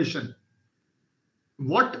information.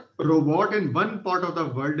 What robot in one part of the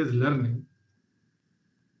world is learning,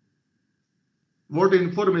 what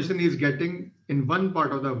information he is getting in one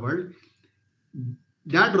part of the world,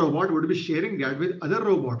 that robot would be sharing that with other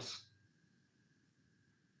robots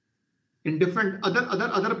in different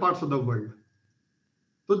other parts of the world.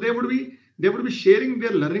 So they would be sharing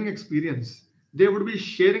their learning experience. They would be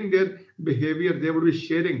sharing their behavior. They would be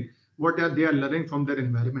sharing what they are learning from their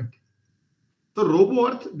environment. So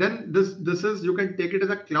Robo-Earth, then this is, you can take it as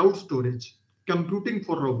a cloud storage, computing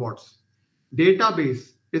for robots.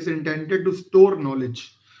 Database is intended to store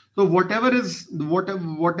knowledge. So whatever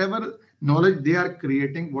knowledge they are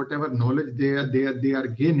creating, whatever knowledge they are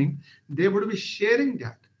gaining, they would be sharing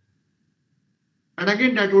that. And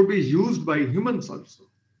again, that would be used by humans also.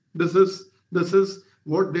 This is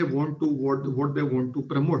what they want to what they want to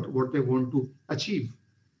promote, what they want to achieve.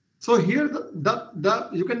 So here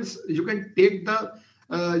you can take the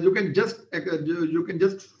you can just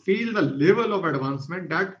feel the level of advancement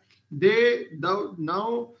that there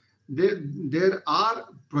are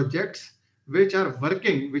projects which are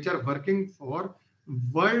working for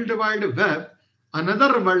World Wide Web,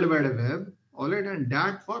 another World Wide Web, all right, and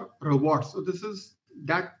that for robots. So this is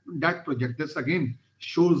that project. This again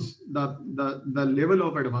shows the level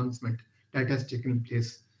of advancement that has taken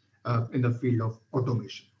place in the field of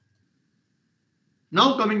automation.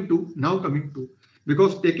 Now coming to,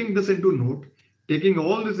 because taking this into note, taking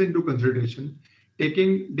all this into consideration,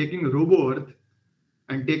 taking Robo-Earth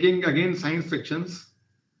and taking again science fictions,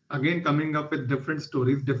 again coming up with different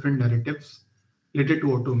stories, different narratives. related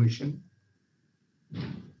to automation.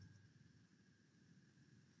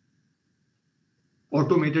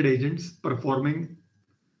 Automated agents performing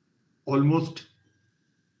almost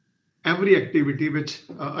every activity which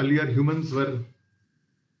earlier humans were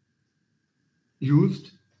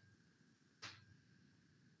used.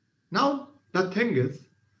 Now, the thing is,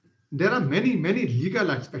 there are many legal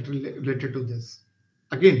aspects related to this.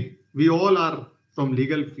 Again, we all are from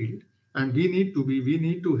legal field, and we need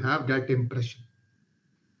to have that impression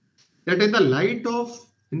that in the light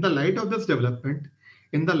of this development,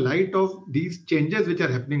 in the light of these changes which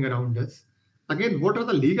are happening around us, again, what are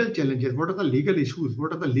the legal challenges? What are the legal issues?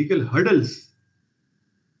 What are the legal hurdles?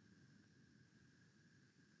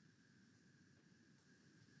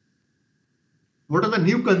 What are the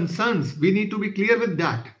new concerns? We need to be clear with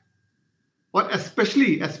that. Or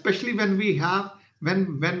especially when we have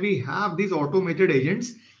these automated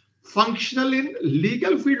agents functional in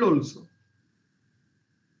legal field also.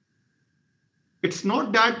 It's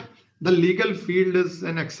not that the legal field is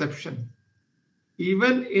an exception.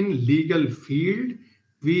 Even in legal field,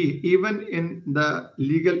 even in the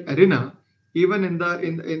legal arena, even in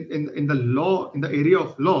the law, in the area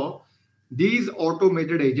of law, these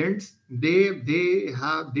automated agents, they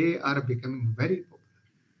are becoming very popular.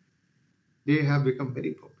 They have become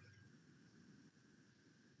very popular.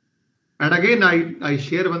 And again, I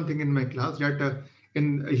share one thing in my class that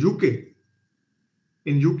in UK,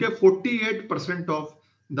 48% of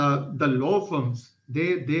the law firms,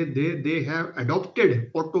 they have adopted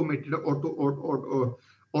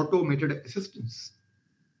automated assistants.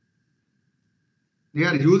 They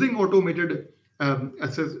are using automated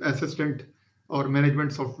assistant or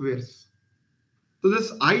management softwares. So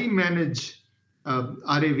this iManage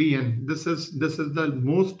RAVN, this is the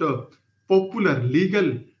most popular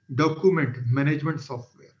legal document management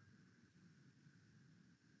software,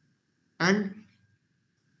 and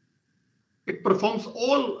it performs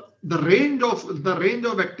all the range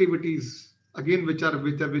of activities, again, which are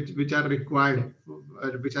required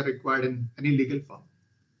in any legal firm.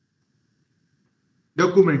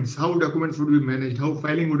 Documents, how documents would be managed, how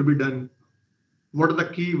filing would be done, what are the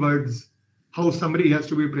keywords, how summary has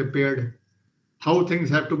to be prepared, how things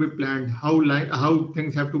have to be planned, how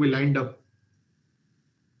things have to be lined up,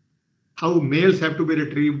 how mails have to be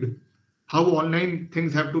retrieved, how online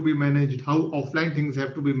things have to be managed, how offline things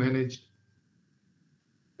have to be managed.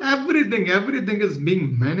 Everything is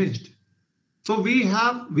being managed. So we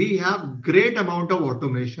have great amount of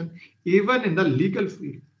automation even in the legal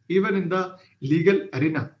field, even in the legal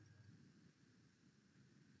arena.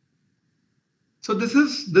 So this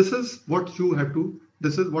is what you have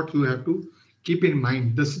to keep in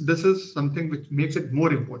mind. This is something which makes it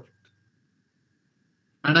more important.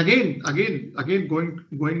 And again,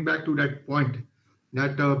 going back to that point,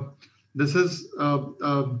 that this is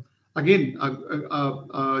again,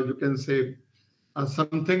 you can say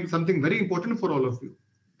something very important for all of you,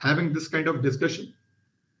 having this kind of discussion.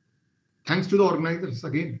 Thanks to the organizers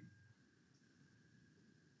again,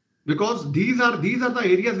 because these are the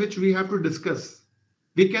areas which we have to discuss.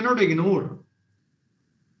 We cannot ignore.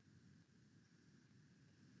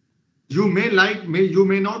 You may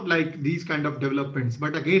not like these kind of developments,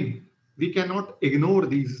 but again, we cannot ignore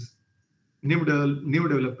these new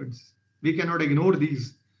developments. We cannot ignore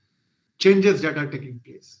these changes that are taking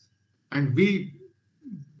place. And we,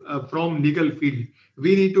 from legal field,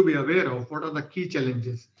 we need to be aware of what are the key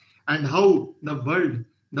challenges and how the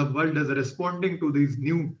world is responding to these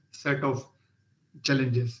new set of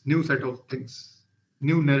challenges, new set of things,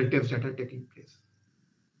 new narratives that are taking place.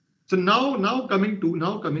 So now coming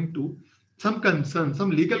to some concerns,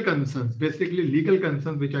 some legal concerns, basically legal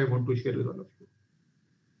concerns, which I want to share with all of you.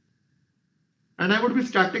 And I would be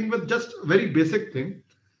starting with just a very basic thing,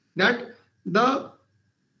 that the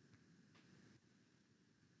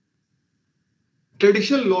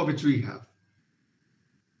traditional law which we have,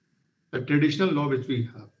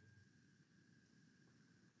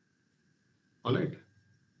 all right,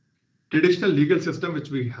 traditional legal system which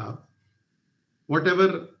we have,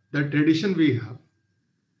 whatever the tradition we have,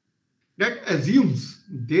 that assumes,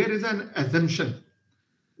 there is an assumption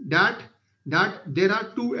that there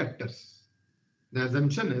are two actors. The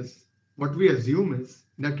assumption is, what we assume is,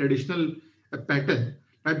 the traditional pattern,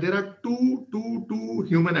 that there are two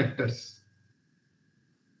human actors.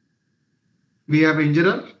 We have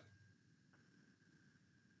injurer,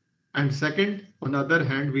 and second, on the other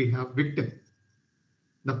hand, we have victim,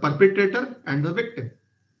 the perpetrator and the victim.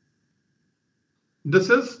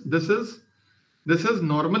 This is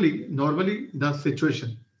normally the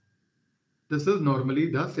situation. This is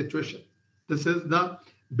normally the situation. This is the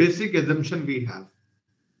basic assumption we have.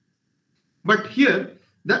 But here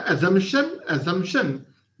the assumption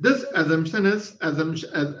this assumption is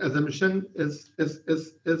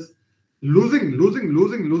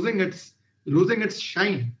losing its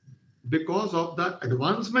shine because of the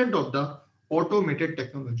advancement of the automated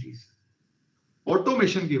technologies.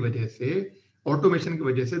 Automation की वजह से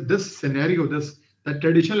this scenario, the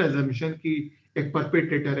traditional assumption कि एक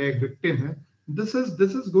perpetrator है, एक victim है, this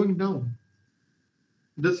is going down.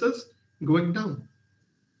 This is going down.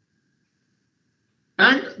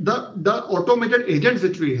 And the automated agents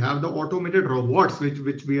which we have, the automated robots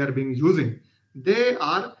which we are being using, they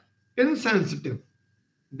are insensitive.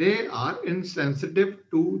 They are insensitive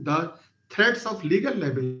to the threats of legal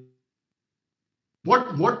liability.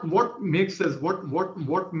 What makes us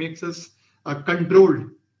controlled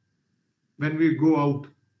when we go out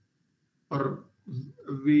or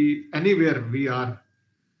anywhere we are?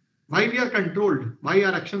 Why we are controlled? Why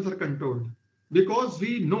our actions are controlled? Because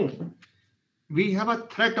we know we have a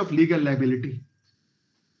threat of legal liability.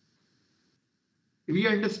 We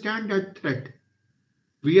understand that threat.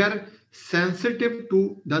 We are sensitive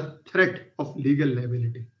to the threat of legal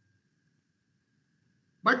liability.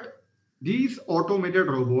 But these automated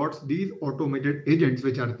robots, these automated agents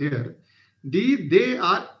which are there, they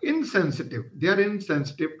are insensitive. They are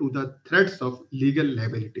insensitive to the threats of legal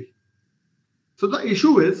liability. So the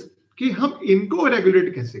issue is कि हम इनको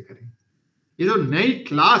regulate कैसे करें? ये जो नई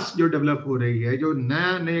class जो develop हो रही है, जो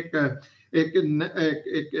एक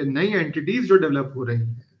नई एंटिटीज जो डेवलप हो रही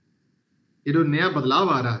है, ये जो नया बदलाव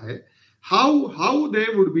आ रहा है, how they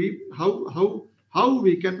would be, how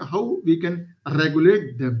we can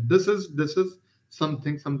regulate them. This is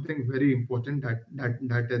something very important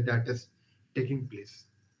that is taking place,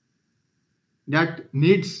 that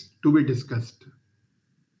needs to be discussed.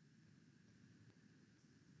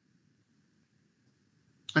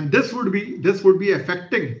 And this would be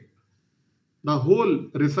affecting the whole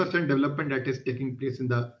research and development that is taking place in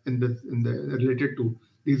the related to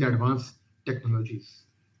these advanced technologies.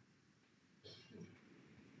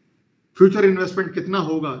 Future investment kitna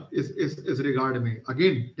hoga is regard mein,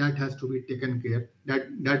 again that has to be taken care.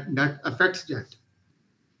 That affects that.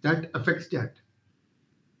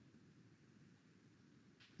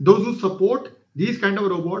 Those who support these kind of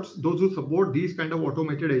robots, those who support these kind of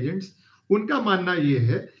automated agents, उनका मानना ये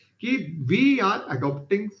है कि we are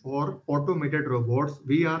adopting for automated robots,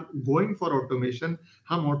 we are going for automation.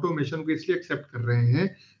 हम automation को इसलिए accept कर रहे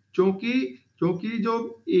हैं क्योंकि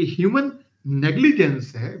जो human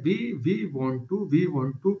negligence है, we want to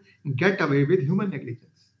get away with human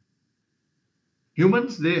negligence.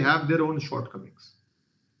 Humans, they have their own shortcomings.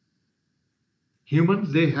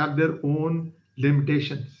 Humans, they have their own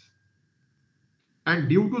limitations. And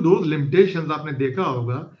due to those limitations, आपने देखा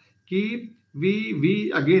होगा कि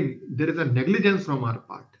we again there is a negligence from our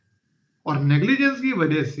part, और negligence की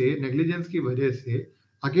वजह से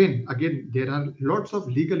again there are lots of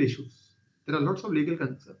legal issues, there are lots of legal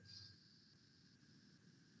concerns.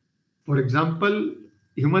 For example,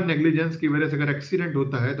 human negligence की वजह से अगर accident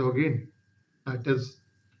होता है तो again that is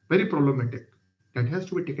very problematic, that has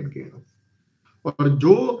to be taken care of. और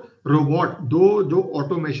जो रोबोट जो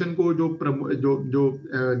ऑटोमेशन को जो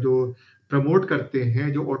प्रमोट करते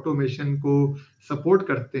हैं, जो ऑटोमेशन को सपोर्ट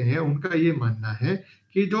करते हैं, उनका ये मानना है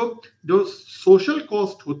कि जो सोशल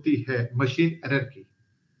कॉस्ट होती है मशीन एरर की,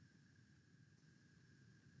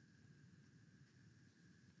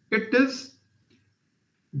 it is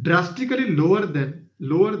drastically lower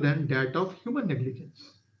than that of human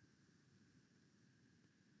negligence.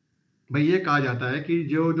 भाई ये कहा जाता है कि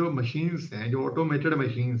जो मशीन्स हैं, जो ऑटोमेटेड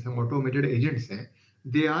मशीन्स हैं, ऑटोमेटेड एजेंट्स हैं,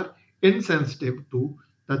 they are insensitive to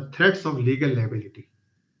the threats of legal liability,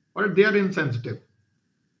 or they are insensitive.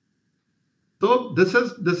 So this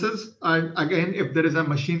is again, if there is a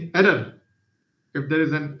machine error, if there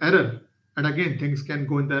is an error, and again things can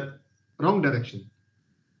go in the wrong direction,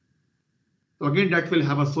 so again that will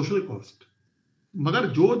have a social cost. मगर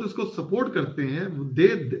जो जिसको support करते हैं,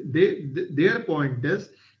 their point is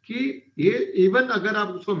कि ये even अगर आप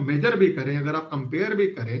उसको मेजर भी करें, अगर आप कंपेयर भी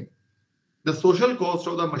करें, the social cost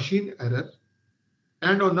of the machine error,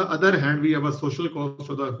 and on the other hand we have a social cost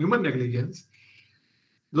of the human negligence.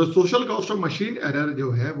 The social cost of machine error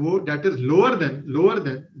जो है वो that is lower than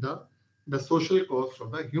the social cost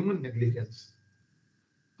of the human negligence.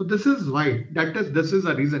 So this is why this is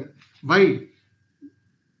a reason why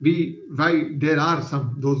there are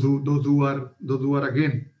some those who are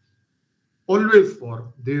again always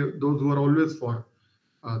for those who are always for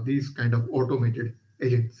these kind of automated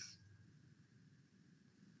agents.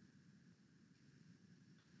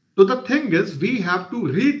 So the thing is, we have to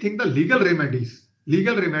rethink the legal remedies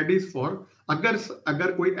for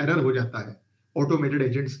अगर कोई error हो जाता है automated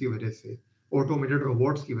agents की वजह से, automated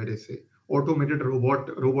robots की वजह से, ऑटोमेटेड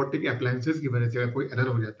रोबोटिक अप्लायंसेस की वजह से अगर कोई एरर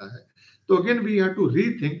हो जाता है, तो again we have to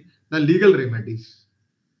rethink the legal remedies.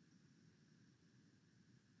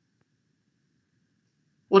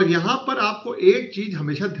 और यहां पर आपको एक चीज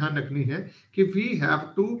हमेशा ध्यान रखनी है कि we have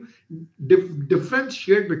to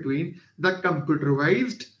differentiate between the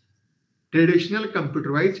computerised, traditional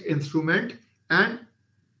computerised instrument and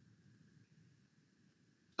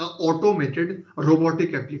automated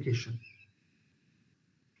robotic application.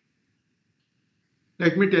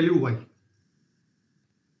 Let me tell you why.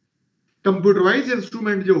 Computerized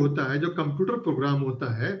instrument जो होता है, जो कंप्यूटर प्रोग्राम होता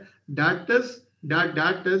है, that is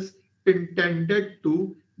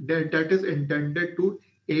intended to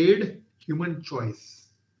aid human choice.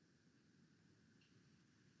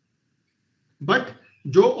 But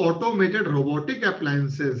जो automated robotic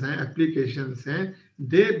appliances हैं, applications हैं,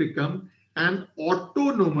 they become an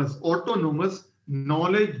autonomous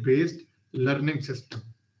knowledge-based learning system.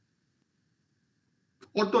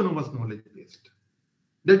 Autonomous knowledge-based.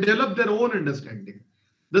 They develop their own understanding.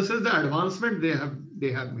 This is the advancement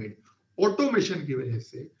they have made. Automation की वजह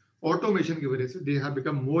से they have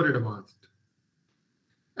become more advanced.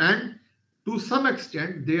 And to some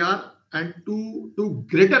extent they are, and to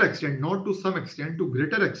greater extent, not to some extent, to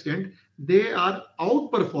greater extent, they are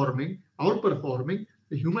outperforming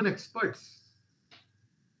the human experts.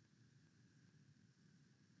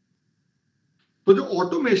 तो जो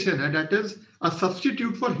automation है, that is a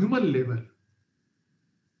substitute for human labor.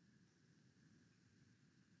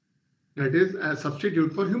 That is a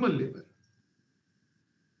substitute for human labor.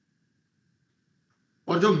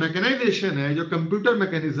 और जो mechanisation है, जो computer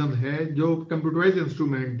mechanism है, जो computerised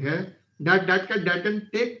instrument है, that can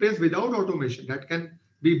take place without automation. That can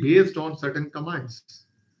be based on certain commands.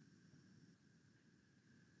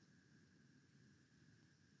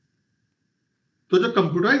 तो जो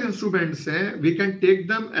computerised instruments हैं, we can take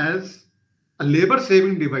them as a labour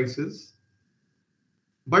saving devices,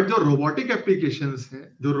 but जो रोबोटिक एप्लीकेशंस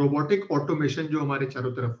हैं, जो robotic automation जो हमारे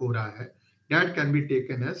चारों तरफ हो रहा है, that can be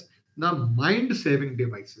taken as the mind saving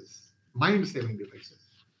devices,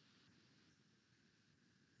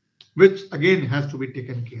 which again has to be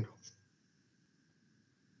taken care of,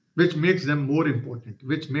 which makes them more important,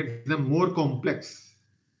 which makes them more complex.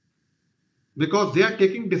 Because they are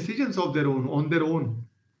taking decisions of their own, on their own.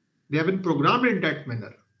 They have been programmed in that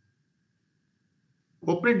manner.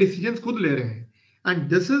 वो अपने decisions खुद ले रहे हैं. And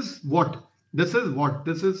this is what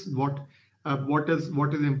is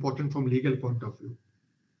important from legal point of view.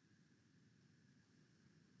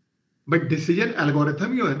 But decision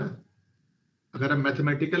algorithm ही है ना. अगर हम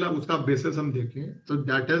mathematical उसका basis हम देखें, तो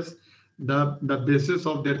that is the basis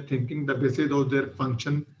of their thinking, the basis of their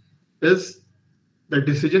function is the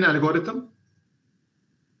decision algorithm.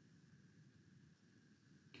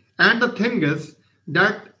 And the thing is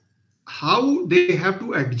that how they have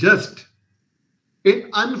to adjust in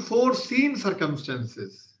unforeseen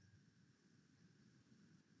circumstances.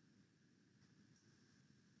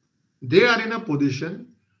 They are in a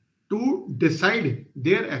position to decide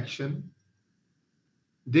their action,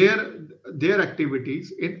 their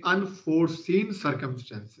activities in unforeseen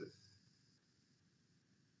circumstances.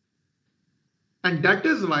 And that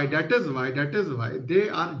is why they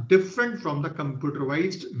are different from the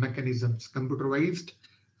computerized mechanisms, computerized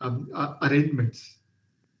arrangements.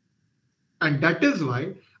 And that is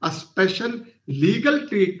why a special legal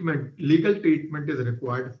treatment is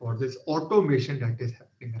required for this automation that is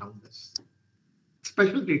happening around us.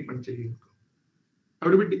 Special treatment चाहिए इनको. I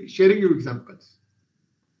will be sharing you examples.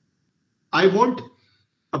 I won't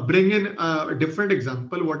bring in a different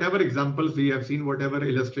example. Whatever examples we have seen, whatever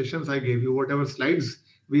illustrations I gave you, whatever slides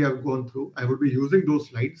we have gone through, I would be using those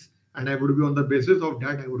slides, and I would be on the basis of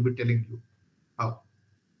that, I would be telling you how.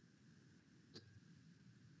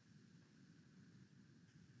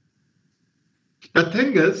 The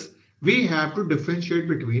thing is, we have to differentiate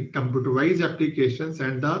between computerized applications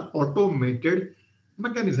and the automated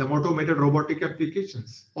mechanism, automated robotic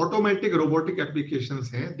applications. Automatic robotic applications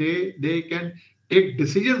हैं, they can take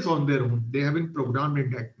decisions on their own. They have been programmed in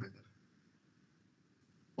that manner.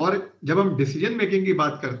 और जब हम decision making की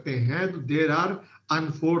बात करते हैं, तो there are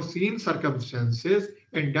unforeseen circumstances.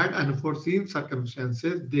 In that unforeseen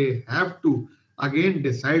circumstances, they have to again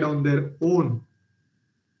decide on their own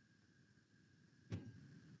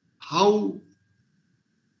how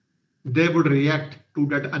they would react to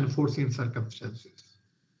that unforeseen circumstances.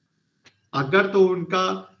 अगर तो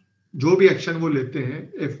उनका जो भी एक्शन वो लेते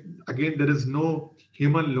हैं, if again there is no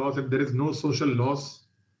human loss, if there is no social loss,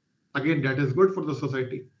 again that is good for the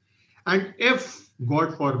society. And if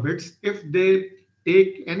God forbids, if they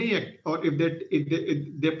take any act, or if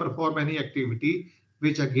they perform any activity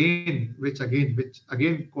which again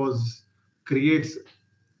creates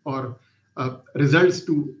or results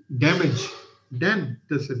to damage, then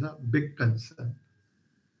this is a big concern.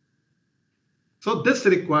 So this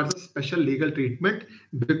requires a special legal treatment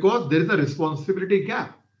because there is a responsibility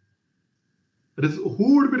gap.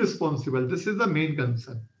 Who would be responsible? This is the main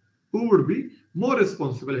concern. Who would be more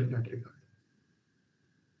responsible in that regard?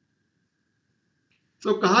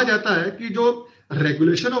 So कहा जाता है कि जो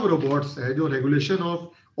regulation of robots है, जो regulation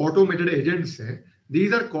of automated agents है,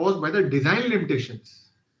 these are caused by the design limitations.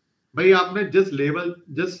 भाई आपने जिस लेवल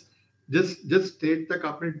जिस स्टेज तक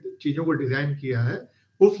आपने चीजों को डिजाइन किया है,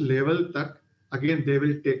 उस लेवल तक again they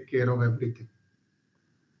will take care of everything.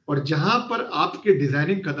 और जहां पर आपकी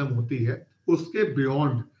डिजाइनिंग खत्म होती है, उसके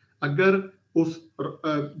बियॉन्ड अगर उस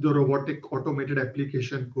जो रोबोटिक ऑटोमेटेड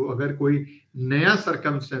एप्लीकेशन को अगर कोई नया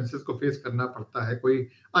सर्कमस्टेंसेस को फेस करना पड़ता है, कोई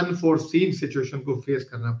अनफोर्सीन सिचुएशन को फेस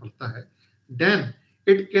करना पड़ता है, then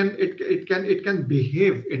it can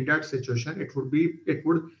behave in that situation. It would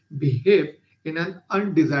behave in an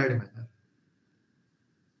undesired manner.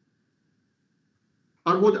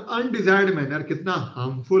 और वो अनडिजायर्ड मैनर कितना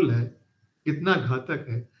हार्मफुल है, कितना घातक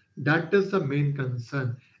है, that is the main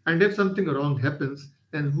concern. And if something wrong happens,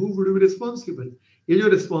 then who would be responsible? ये जो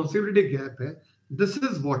responsibility gap है, this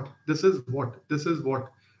is what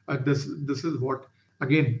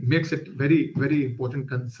again makes it very, very important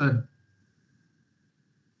concern.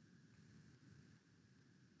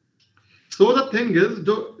 So the thing is,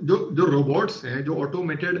 जो robots हैं, जो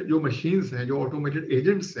automated जो machines हैं, जो automated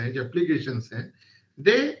agents हैं, जो applications हैं,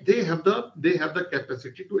 they have the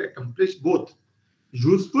capacity to accomplish both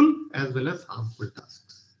useful as well as harmful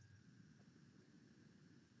tasks.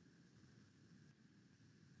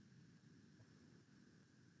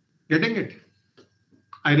 Getting it?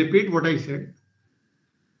 I repeat what I said.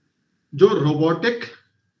 जो robotic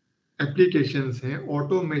applications हैं,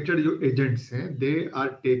 automated जो agents हैं, they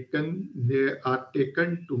are taken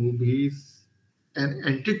to be an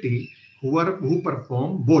entity who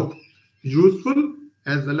perform both useful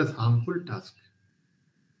as well as harmful tasks.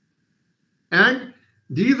 And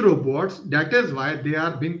these robots, that is why they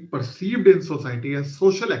are being perceived in society as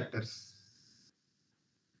social actors.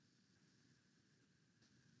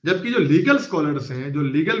 जबकि जो legal scholars हैं, जो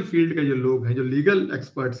legal field के जो लोग हैं, जो legal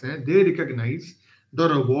experts हैं, दे recognise the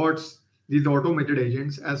robots, these automated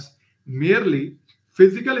agents, as merely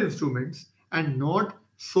physical instruments and not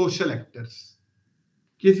social actors.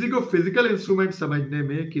 किसी को physical instrument समझने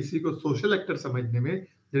में, किसी को social actor समझने में,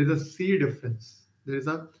 there is a sea difference. There is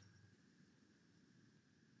a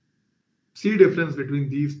sea difference between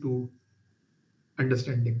these two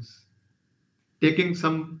understandings. Taking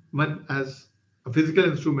someone as a physical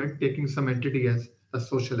instrument, taking some entity as a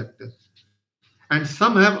social actor. And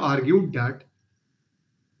some have argued that,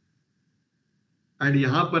 and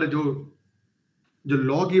यहाँ पर जो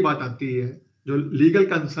law की बात आती है, जो legal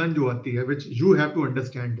concern जो आती है, which you have to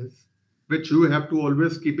understand is, which you have to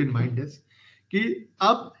always keep in mind is, कि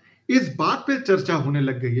अब इस बात पे चर्चा होने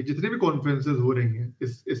लग गई है, जितने भी कॉन्फ्रेंसेस हो रही हैं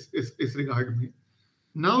इस रिगार्ड में.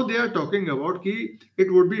 Now they are talking about कि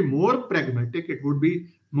it would be more pragmatic, it would be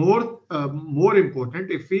more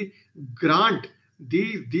important if we grant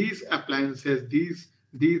these appliances,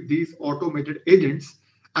 these automated agents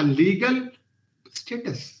a legal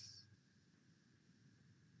status.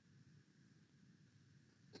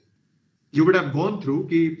 You would have gone through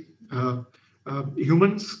कि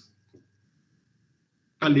humans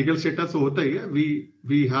का legal status होता ही है.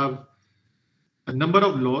 We have a number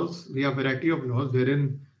of laws, we have variety of laws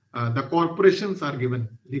wherein the corporations are given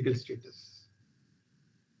legal status.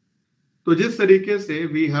 तो जिस तरीके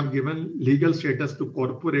से we have given legal status to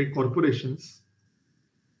corporations,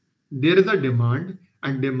 there is a demand,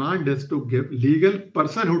 and demand is to give legal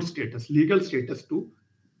personhood status, legal status to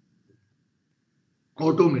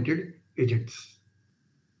automated agents.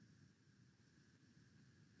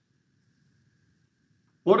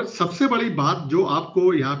 और सबसे बड़ी बात जो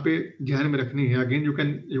आपको यहाँ पे ध्यान में रखनी है, again you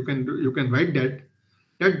can write that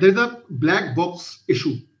there is a black box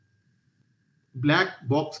issue, black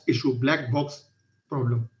box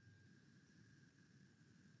problem.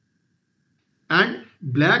 And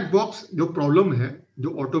black box जो problem है, जो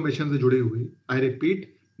automation से जुड़ी हुई, I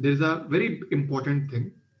repeat, there is a very important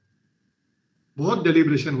thing. बहुत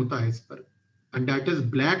deliberation होता है इस पर, and that is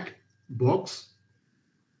black box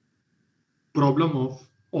problem of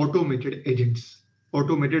automated agents,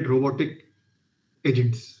 automated robotic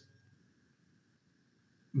agents.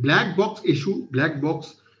 Black box issue, black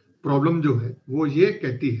box problem जो है, वो ये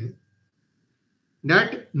कहती है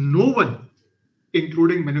that no one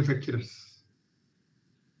including manufacturers,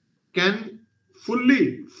 can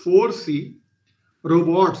fully foresee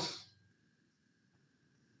robots'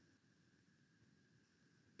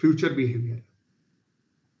 future behavior.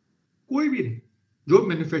 कोई भी नहीं, जो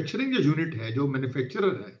मैन्युफैक्चरिंग जो यूनिट है, जो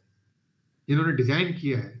मैन्युफैक्चरर है, जिन्होंने डिजाइन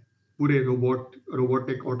किया है पूरे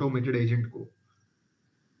रोबोटिक ऑटोमेटेड एजेंट को,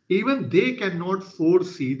 even they cannot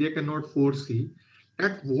foresee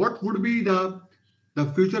that what would be the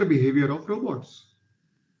future behavior of robots,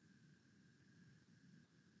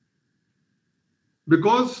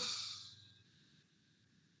 because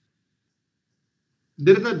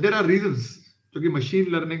there are reasons. क्योंकि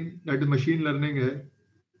machine learning, that is machine learning है,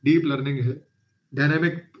 डीप लर्निंग है,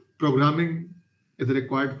 dynamic programming is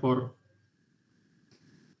required for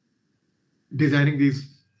designing these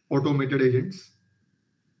automated agents.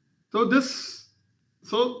 So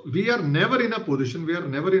we are never in a position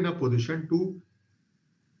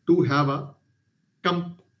to have a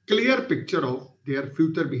clear picture of their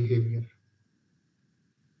future behavior.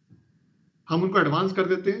 हम उनको advance कर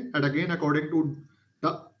देते हैं, and again according to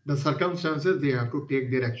the circumstances they have to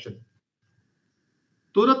take their action.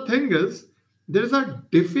 So the thing is, there is a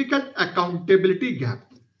difficult accountability gap.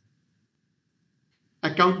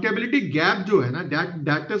 Accountability gap जो है ना,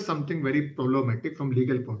 that is something very problematic from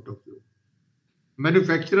legal point of view.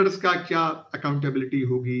 Manufacturers का क्या accountability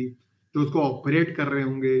होगी, जो उसको operate कर रहे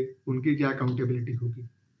होंगे उनकी क्या accountability होगी.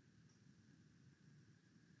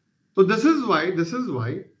 So this is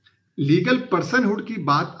why legal personhood की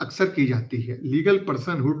बात अक्सर की जाती है. लीगल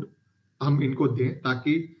पर्सनहुड हम इनको दें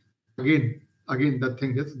ताकि again the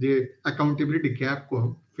thing is the accountability gap को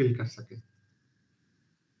हम फिल कर सकें.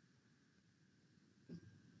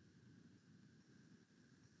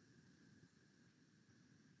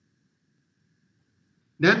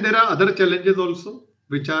 Then there are other challenges also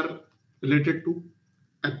which are related to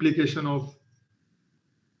application of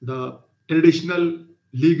the traditional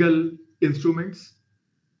legal instruments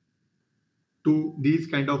to these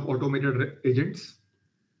kind of automated agents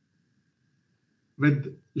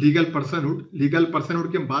with legal personhood. Legal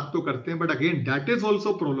personhood की हम बात तो करते हैं, but again that is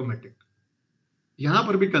also problematic. यहां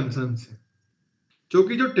पर भी concerns है,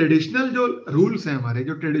 क्योंकि जो ट्रेडिशनल जो रूल्स हैं हमारे,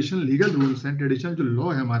 जो ट्रेडिशनल लीगल रूल्स हैं, ट्रेडिशनल जो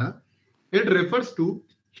लॉ है हमारा, it refers to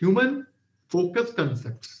human focused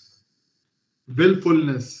concepts,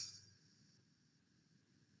 willfulness,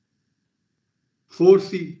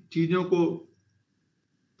 foresee, चीजों को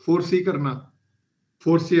foresee करना,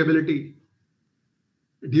 foreseeability,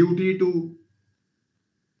 duty to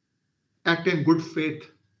act in good faith.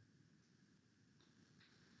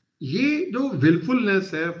 ये जो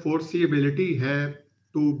willfulness है, foreseeability है,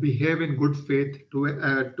 to behave in good faith, to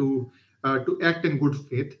act in good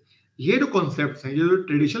faith, ये जो कॉन्सेप्ट्स हैं, ये जो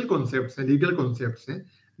ट्रेडिशनल कॉन्सेप्ट्स हैं, लीगल कॉन्सेप्ट्स हैं,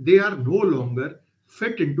 they are no longer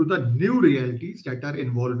fit into the new realities that are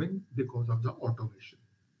involving because of the automation.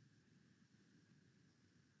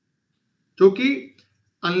 क्योंकि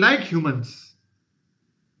unlike humans,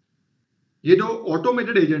 ये जो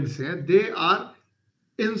ऑटोमेटेड एजेंट्स हैं, they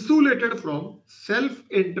are insulated from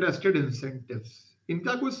self interested incentives.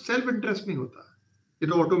 इनका कोई self interest नहीं होता, ये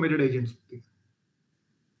जो ऑटोमेटेड एजेंट्स होती हैं.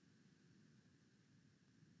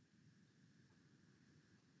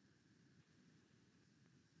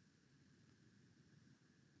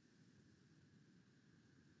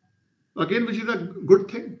 Again, which is a good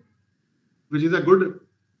thing, which is a good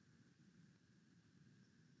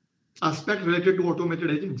aspect related to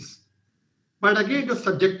automated agents. But again, जो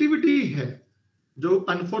subjectivity है, जो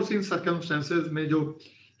unforeseen circumstances में जो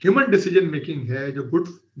human decision making है, जो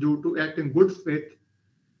to act in good faith,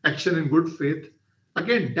 action in good faith,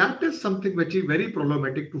 again, that is something which is very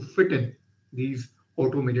problematic to fit in these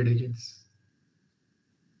automated agents.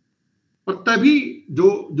 और तभी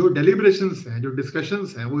जो deliberations हैं, जो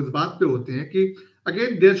discussions हैं, वो इस बात पे होते हैं कि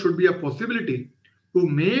again there should be a possibility to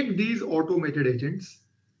make these automated agents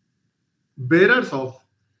bearers of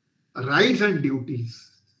rights and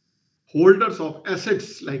duties, holders of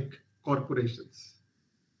assets like corporations.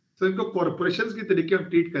 So इनको corporations की तरीके हम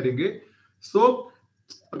treat करेंगे. So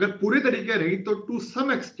अगर पूरे तरीके नहीं तो to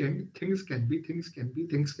some extent things can be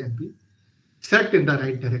set in the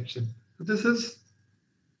right direction. So this is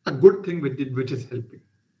a good thing which is helping,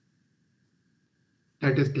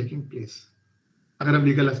 that is taking place. अगर हम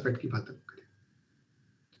लीगल एस्पेक्ट की बात करें,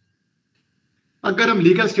 अगर हम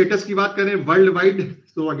लीगल स्टेटस की बात करें world wide,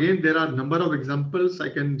 so again there are number of examples I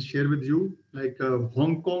can share with you, like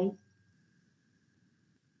Hong Kong.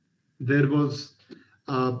 There was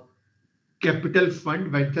a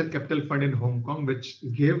venture capital fund in Hong Kong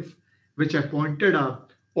which appointed a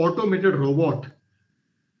automated robot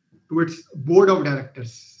to its board of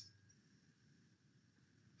directors.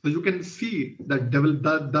 So you can see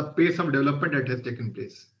the pace of development that has taken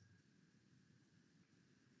place.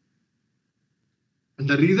 And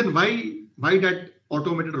the reason why that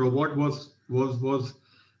automated robot was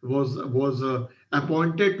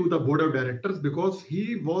appointed to the board of directors, because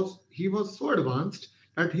he was so advanced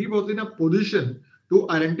that he was in a position to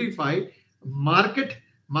identify market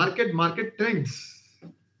trends.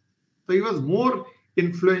 So he was more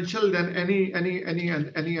influential than any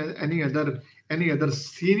other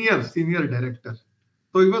senior director.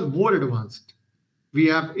 So he was more advanced. We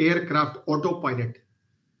have aircraft autopilot,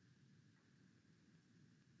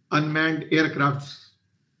 unmanned aircrafts.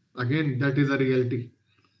 Again, that is a reality.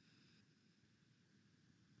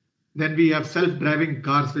 Then we have self-driving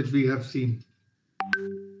cars, which we have seen.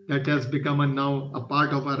 That has become now a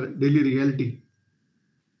part of our daily reality.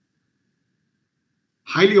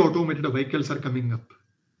 Highly automated vehicles are coming up.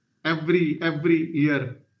 Every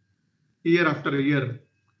year after year,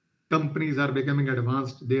 companies are becoming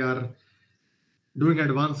advanced. They are doing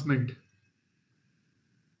advancement.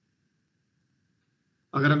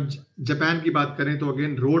 अगर हम Japan की बात करें तो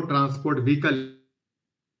again road transport vehicle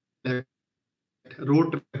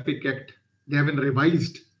road traffic act, they have been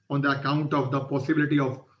revised on the account of the possibility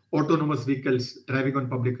of autonomous vehicles driving on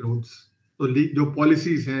public roads. So जो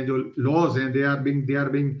policies हैं, जो laws हैं, they are being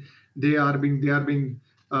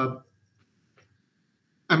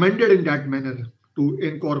amended in that manner to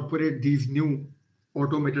incorporate these new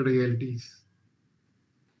automated realities.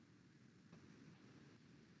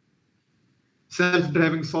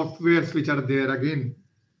 Self-driving softwares which are there again,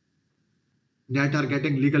 that are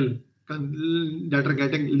getting legal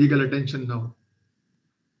attention now.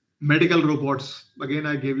 Medical robots, again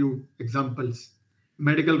I gave you examples.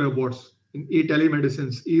 Medical robots in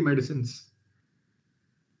e-telemedicines, e-medicines,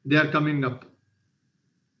 they are coming up,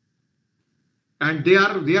 and they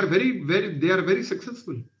are very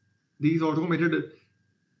successful. These automated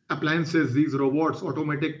appliances, these robots,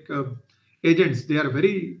 automatic agents, they are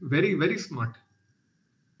very smart,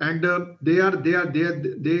 and they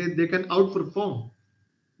can outperform.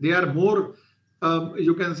 They are more,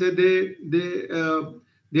 you can say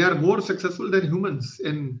they are more successful than humans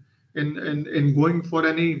in going for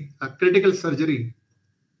any critical surgery.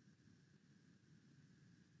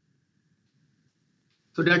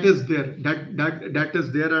 So that is there. That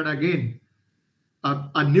is there, and again,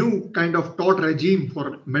 a new kind of thought regime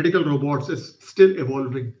for medical robots is still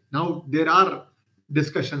evolving. Now there are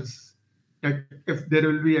discussions that if there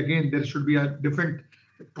will be, again, there should be a different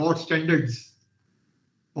thought standards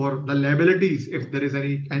or the liabilities if there is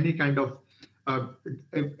any kind of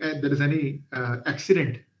if there is any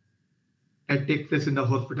accident that takes place in the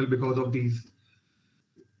hospital because of these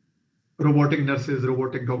robotic nurses,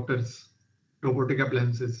 robotic doctors, robotic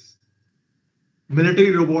appliances.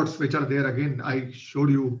 Military robots which are there, again, I showed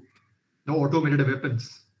you the automated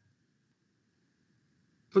weapons.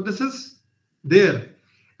 So this is there.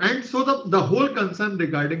 And so the whole concern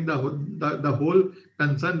regarding the whole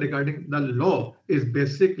concern regarding the law is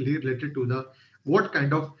basically related to the what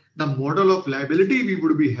kind of the model of liability we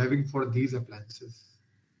would be having for these appliances.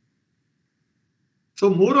 So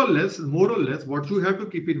more or less, what you have to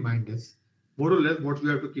keep in mind is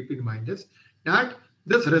that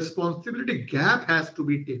this responsibility gap has to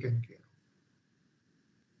be taken care of.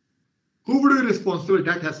 Who would be responsible?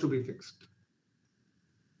 That has to be fixed.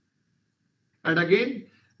 And again,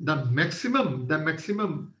 the maximum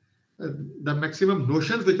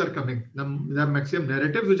notions which are coming, the maximum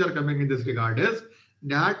narratives which are coming in this regard is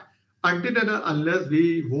that until and unless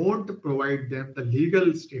we won't provide them the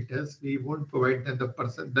legal status, we won't provide them the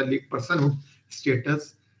personhood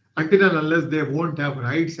status, until and unless they won't have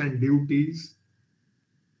rights and duties,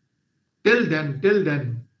 till then,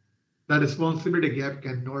 the responsibility gap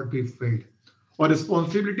cannot be filled. Or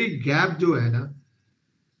responsibility gap jo hai na,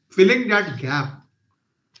 filling that gap,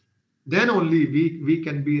 then only we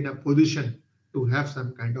can be in a position to have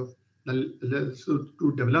some kind of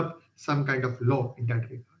to develop some kind of law in that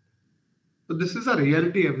regard. So this is a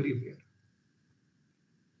reality everywhere.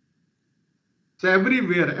 So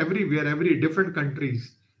everywhere, every different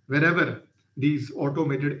countries, wherever these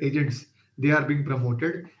automated agents, they are being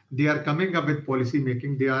promoted, they are coming up with policy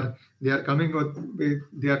making, they are coming up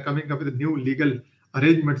with new legal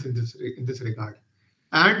arrangements in this regard.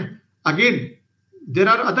 And again, there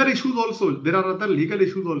are other issues also. There are other legal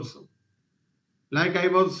issues also. Like I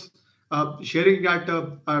was sharing that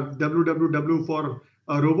www for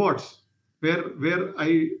robots, where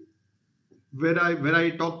I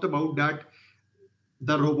talked about that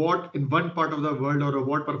the robot in one part of the world, or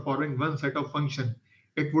robot performing one set of function,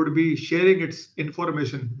 it would be sharing its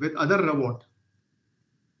information with other robot.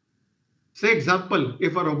 Say example,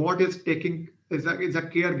 if a robot is a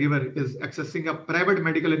caregiver is accessing a private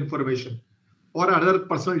medical information or other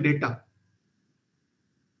personal data,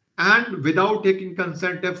 and without taking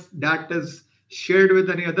consent, if that is shared with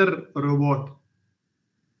any other robot,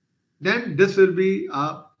 then this will be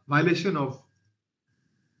a violation of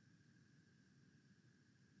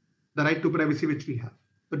the right to privacy which we have.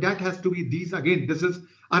 So that has to be these again. This is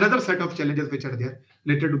another set of challenges which are there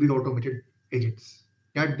related to these automated agents.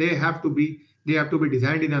 That they have to be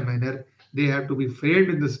designed in a manner, they have to be framed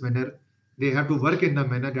in this manner, they have to work in the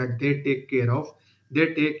manner that they take care of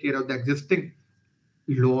the existing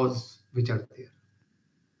laws which are there.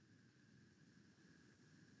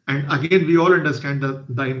 And again, we all understand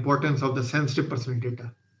the importance of the sensitive personal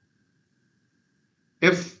data.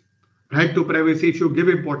 If right to privacy, if you give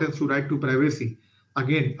importance to right to privacy,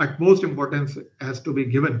 again, utmost importance has to be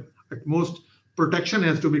given, utmost protection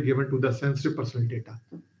has to be given to the sensitive personal data.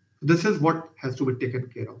 This is what has to be taken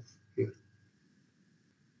care of here.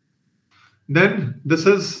 Then this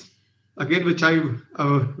is again which I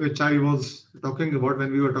was talking about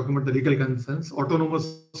when we were talking about the legal concerns.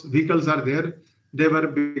 Autonomous vehicles are there. They were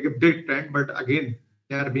a big trend, but again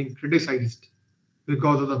they are being criticized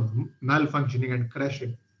because of the malfunctioning and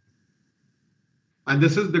crashing. And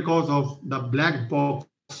this is because of the black box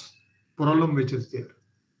problem which is there.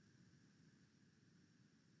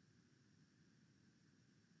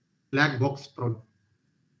 Black box problem,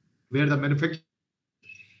 where the manufacturers,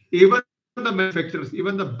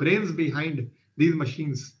 even the brains behind these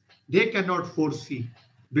machines, they cannot foresee,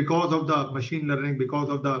 because of the machine learning, because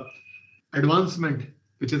of the advancement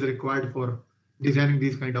which is required for designing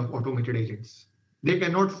these kind of automated agents. They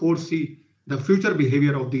cannot foresee the future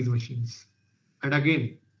behavior of these machines. And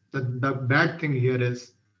again, the bad thing here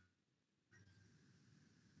is,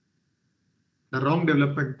 the wrong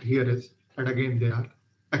development here is that again there are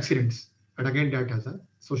accidents, and again that has a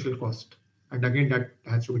social cost, and again that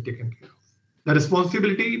has to be taken care of. The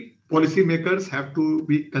responsibility policymakers have to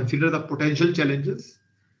be consider the potential challenges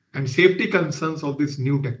and safety concerns of this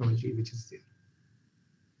new technology which is there.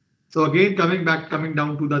 So again, coming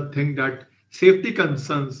down to the thing that safety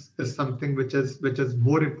concerns is something which is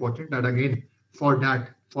more important. And again, for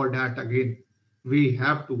that again, we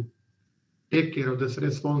have to take care of this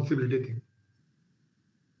responsibility thing.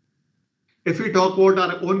 If we talk about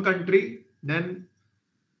our own country, then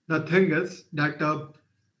the thing is that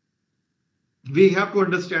we have to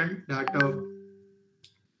understand that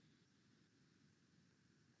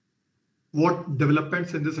what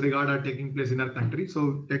developments in this regard are taking place in our country.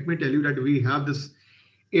 So let me tell you that we have this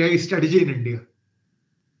AI strategy in India.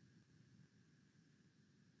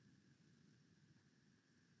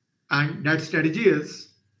 And that strategy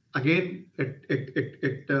is, again,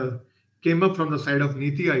 it came up from the side of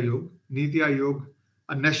Niti Aayog,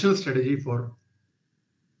 a national strategy for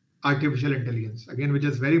artificial intelligence, again, which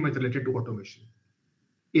is very much related to automation,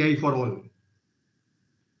 AI for all.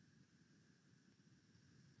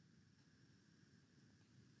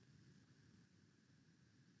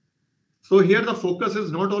 So here the focus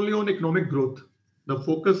is not only on economic growth, the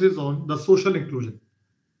focus is on the social inclusion.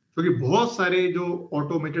 क्योंकि बहुत सारे जो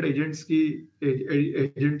automated agents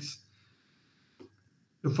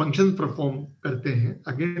जो function perform करते हैं,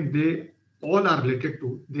 again they all are related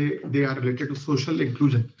to they are related to social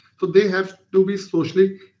inclusion. So they have to be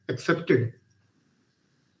socially accepted.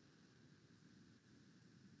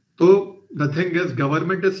 So the thing is,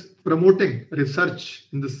 government is promoting research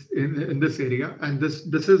in this area, and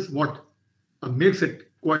this is what makes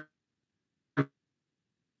it quite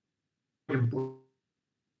important.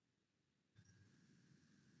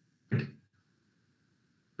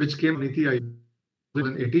 Which came Niti Aayog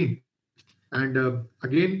 2018, and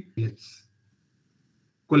again it's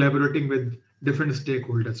collaborating with different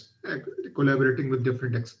stakeholders, collaborating with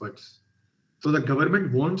different experts. So the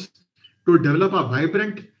government wants to develop a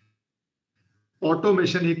vibrant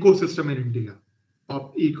automation ecosystem in India,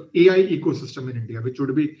 of AI ecosystem in India, which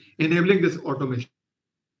would be enabling this automation.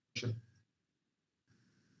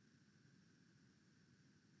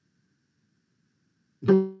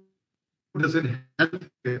 This in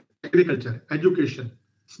healthcare, agriculture, education,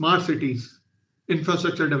 smart cities,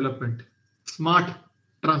 infrastructure development, smart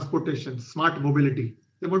transportation, smart mobility.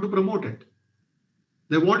 They want to promote it.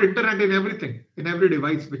 They want internet in everything, in every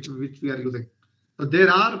device which we are using. So there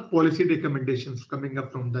are policy recommendations coming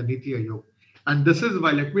up from the Niti Aayog. And this is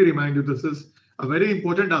why, let me remind you, this is a very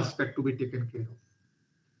important aspect to be taken care of.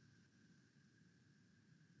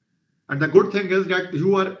 And the good thing is that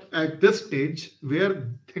you are at this stage where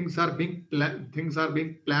things are being planned, things are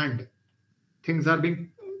being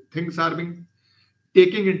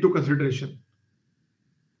taken into consideration.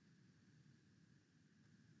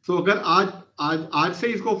 So अगर आज से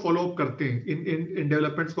इसको follow up करते हैं, इन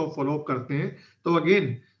developments को follow up करते हैं, तो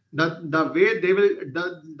again the way they will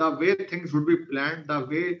the way things would be planned, the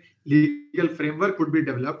way legal framework would be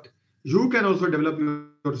developed, you can also develop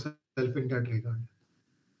yourself in that regard.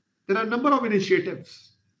 There are a number of initiatives.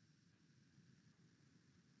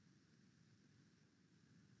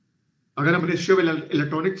 अगर हम ministry of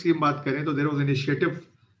electronics की बात करें तो there was initiative,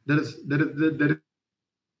 there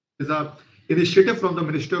is a initiative from the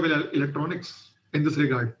Ministry of Electronics in this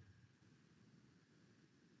regard.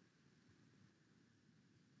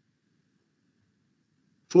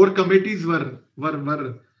 Four committees were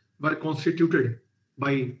constituted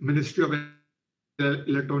by Ministry of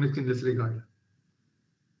Electronics in this regard.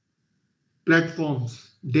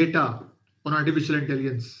 Platforms, data on artificial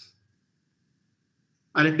intelligence,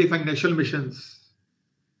 identifying national missions,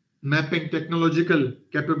 mapping technological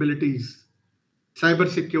capabilities, cyber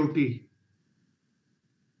security.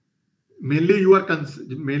 Mainly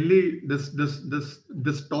this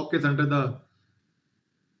talk is under the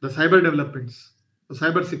cyber developments, the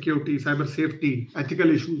cyber security, cyber safety,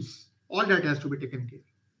 ethical issues. All that has to be taken care.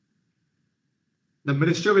 The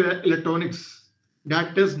Ministry of Electronics,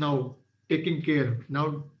 that is now taking care,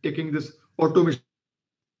 now taking this automation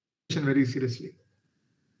very seriously.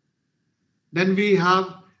 Then we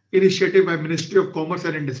have initiative by Ministry of Commerce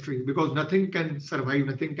and Industry, because nothing can survive,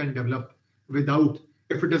 nothing can develop without,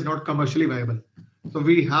 if it is not commercially viable. So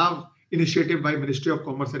we have initiative by Ministry of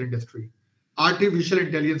Commerce and Industry. Artificial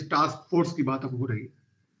Intelligence Task Force की बात अब हो रही है.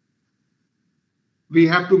 We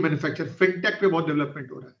have to manufacture. FinTech पे बहुत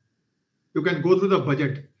development हो रहा है. You can go through the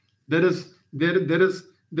budget. There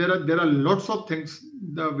are lots of things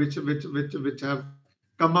which have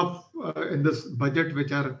come up in this budget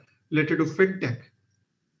which are related to FinTech.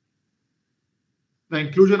 The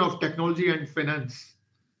inclusion of technology and finance.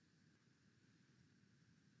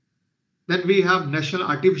 Then we have National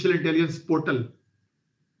Artificial Intelligence Portal,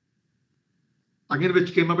 again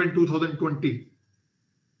which came up in 2020.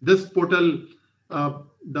 This portal,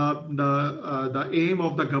 the aim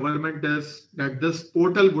of the government is that this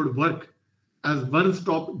portal would work as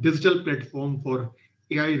one-stop digital platform for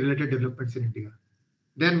AI-related developments in India.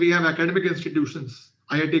 Then we have academic institutions,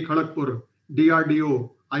 IIT Kharagpur,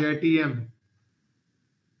 DRDO, IITM,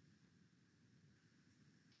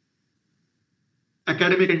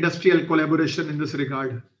 academic industrial collaboration in this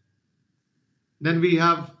regard. Then we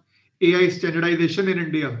have AI standardization in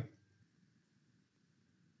India.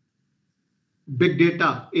 Big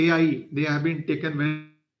data, AI, they have been taken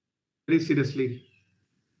very seriously.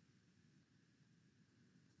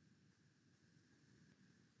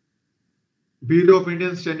 Bureau of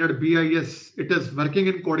Indian Standard, BIS, it is working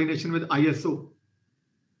in coordination with ISO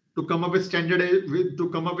to come up with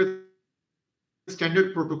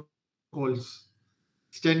standard protocols.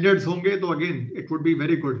 Standards होंगे तो again it would be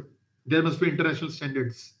very good. There must be international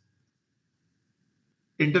standards.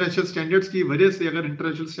 International standards की वजह से अगर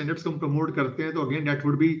international standards को हम promote करते हैं तो again that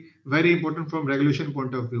would be very important from regulation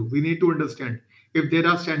point of view. We need to understand if there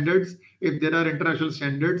are standards, if there are international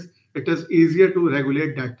standards, it is easier to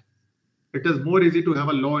regulate that. It is more easy to have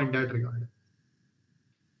a law in that regard.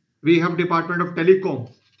 We have Department of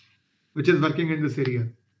Telecom, which is working in this area.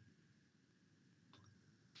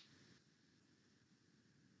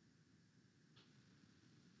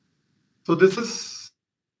 So this is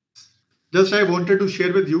just I wanted to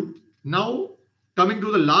share with you. Now coming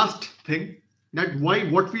to the last thing, that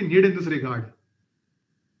what we need in this regard.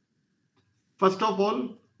 First of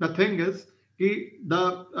all, the thing is we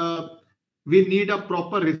need a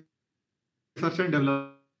proper research and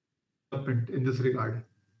development in this regard.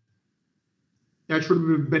 That should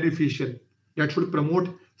be beneficial. That should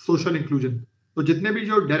promote social inclusion. So जितने भी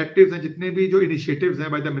जो directives हैं, जितने भी जो initiatives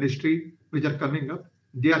हैं by the ministry which are coming up,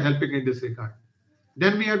 they are helping in this regard.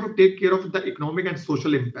 Then we have to take care of the economic and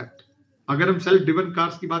social impact. अगर हम self-driven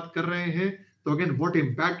cars की बात कर रहे हैं, तो again what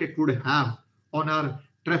impact it would have on our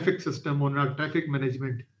traffic system, on our traffic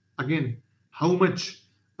management. Again, how much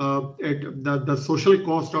the social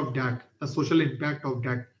cost of that, the social impact of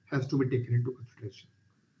that has to be taken into consideration.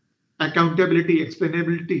 Accountability,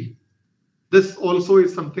 explainability. This also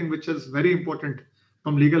is something which is very important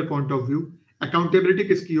from legal point of view. Accountability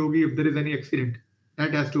kiski hogi if there is any accident,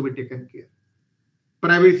 that has to be taken care.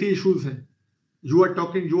 Privacy issues हैं. We are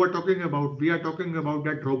talking about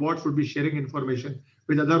that robots would be sharing information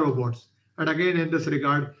with other robots. And again, in this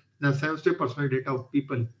regard, the sensitive personal data of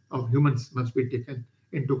people, of humans, must be taken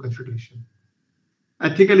into consideration.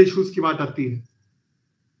 Ethical issues की बात आती है.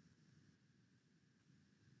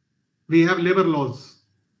 We have labor laws.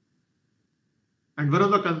 And one of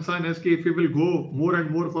the concerns is that if we will go more and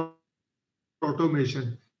more for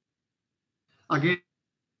automation, again,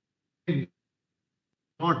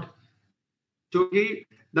 not. क्योंकि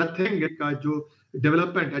the thing is का जो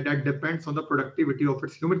development that depends on the productivity of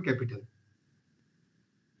its human capital.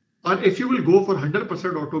 Or if you will go for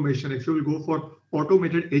 100% automation, if you will go for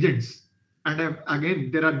automated agents, and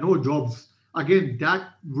again there are no jobs, again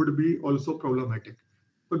that would be also problematic.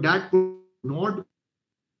 So that would not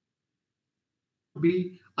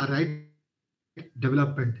be a right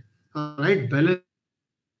development, a right balance.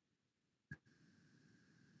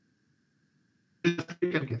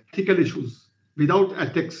 Ethical issues. Without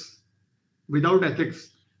ethics,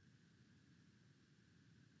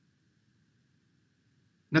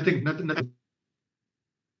 nothing.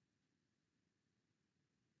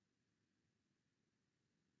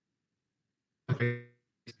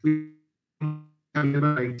 We have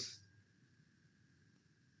labor rights.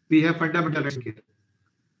 We have fundamental rights here.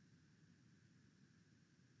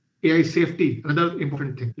 AI safety, another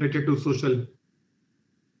important thing related to social.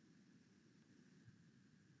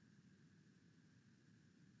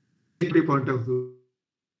 Point of view,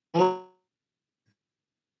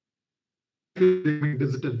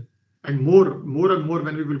 digital, and more and more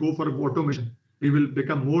when we will go for automation, we will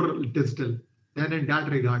become more digital. Then in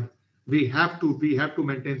that regard, we have to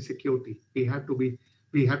maintain security. We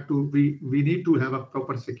need to have a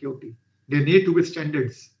proper security. There need to be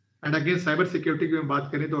standards. And again, cyber security की हम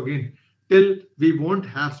बात करें तो again, till we won't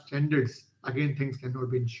have standards, again things cannot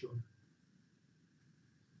be ensured.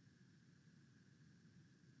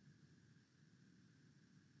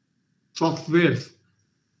 Softwares,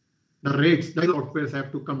 the rates, the softwares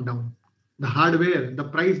have to come down. The hardware, the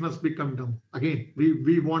price must be come down. Again,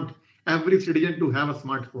 we want every citizen to have a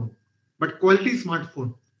smartphone, but quality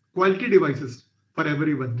smartphone, quality devices for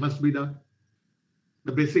everyone must be the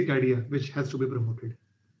basic idea which has to be promoted.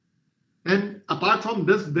 And apart from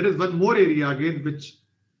this, there is one more area again which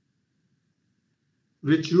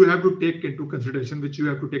you have to take into consideration, which you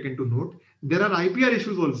have to take into note. There are IPR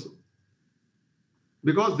issues also,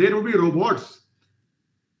 because there will be robots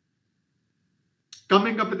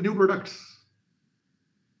coming up with new products.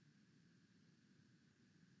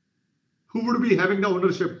 Who would be having the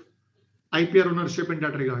ownership, IPR ownership in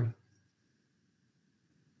that regard?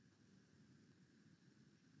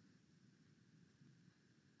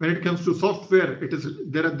 When it comes to software,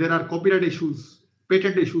 there are copyright issues,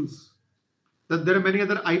 patent issues. That there are many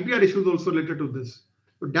other IPR issues also related to this.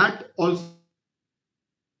 So that also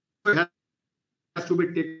has to be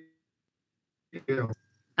taken care of.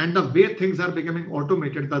 And the way things are becoming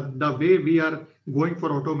automated, the way we are going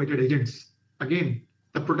for automated agents, again,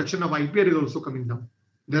 the protection of IPR is also coming down.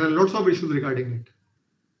 There are lots of issues regarding it.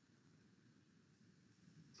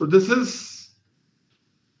 So this is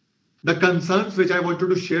the concerns which I wanted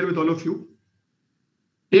to share with all of you.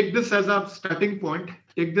 Take this as a starting point.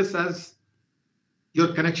 Take this as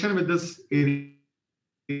your connection with this area.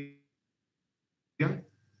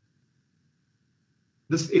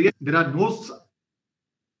 This area, there are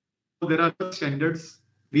standards.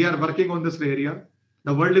 We are working on this area.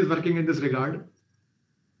 The world is working in this regard.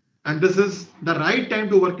 And this is the right time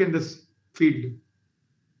to work in this field.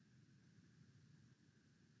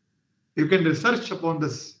 You can research upon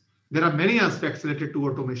this. There are many aspects related to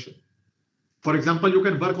automation. For example, you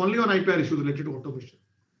can work only on IPR issues related to automation.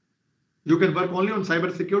 You can work only on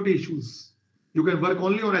cyber security issues. You can work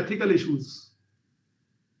only on ethical issues.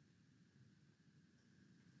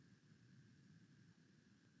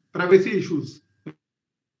 Privacy issues.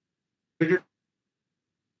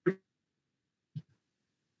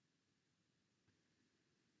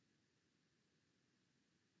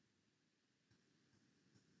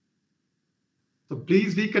 So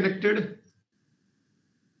please be connected.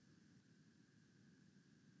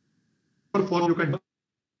 For you can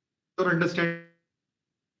understand,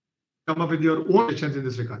 come up with your own questions in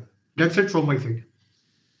this regard. That's it from my side.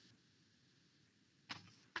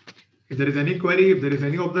 If there is any query, if there is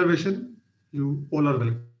any observation, you all are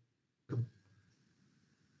welcome.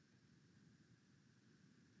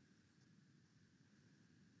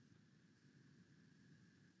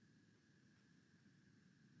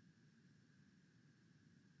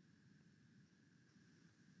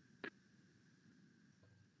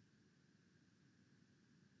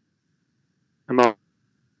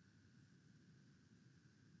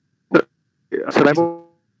 Sir, I know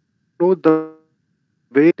the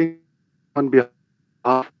way on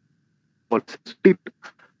behalf of sit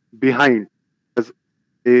behind as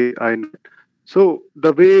I know. So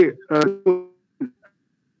the way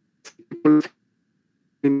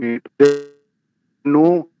there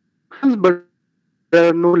no, but there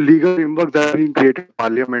are no legal frameworks that are being created in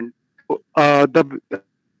Parliament. The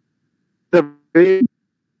way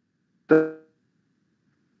the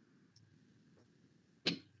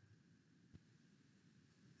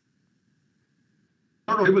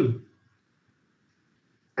not audible.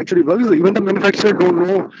 Actually works. Even the manufacturer don't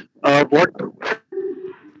know what.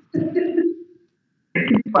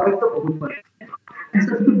 फर्क तो बहुत पड़ता है,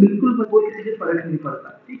 ऐसा तो बिल्कुल कोई किसी से फर्क नहीं पड़ता,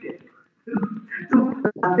 ठीक है। तो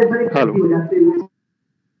आते सारे Hello. हो जाते हैं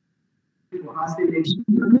वहां से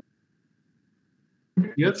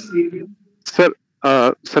Yes. Sir,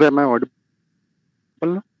 sir, am I audible?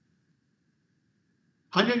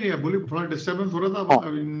 हाँ जी हाँ बोलिए, थोड़ा डिस्टर्बेंस हो रहा था.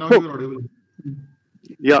 Now you are audible.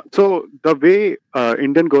 Yeah. So the way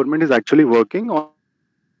Indian government is actually working on,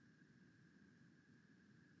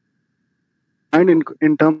 and in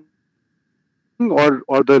terms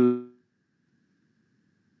or the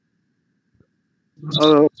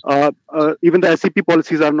even the SEP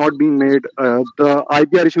policies are not being made. The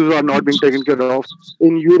IPR issues are not being taken care of.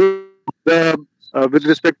 In Europe, with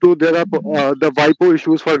respect to there are the WIPO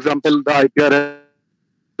issues, for example, the IPR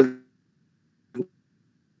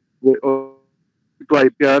to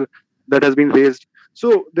IPR that has been raised.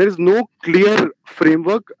 So there is no clear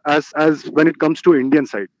framework as when it comes to Indian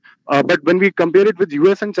side. But when we compare it with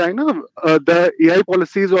US and China, the AI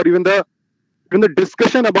policies or even the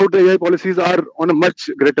discussion about the AI policies are on a much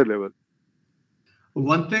greater level.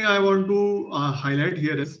 One thing I want to highlight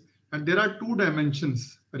here is that there are two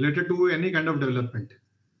dimensions related to any kind of development.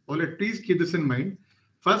 All right, please keep this in mind.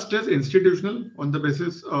 First is institutional, on the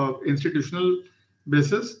basis of institutional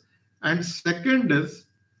basis, and second is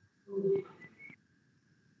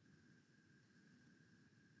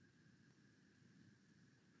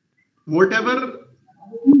whatever,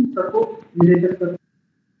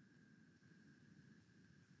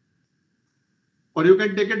 or you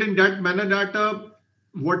can take it in that manner that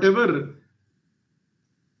whatever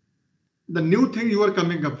the new thing you are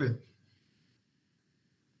coming up with.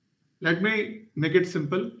 Let me make it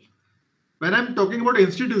simple. When I'm talking about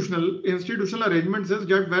institutional arrangements is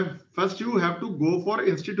that when first you have to go for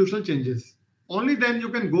institutional changes. Only then you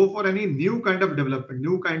can go for any new kind of development,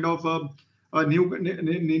 new kind of new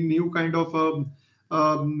kind of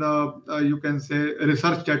you can say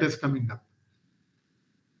research that is coming up.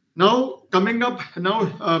 Now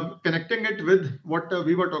connecting it with what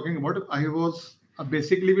we were talking about, I was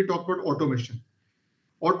basically we talked about automation.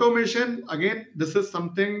 Automation, again, this is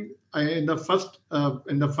something in the first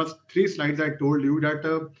 3 slides I told you that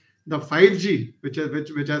the 5G, which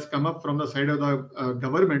has come up from the side of the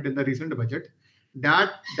government in the recent budget,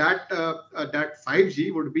 that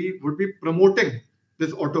 5G would be promoting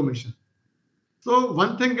this automation. So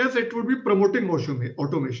one thing is it would be promoting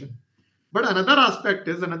automation, but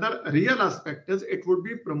another real aspect is it would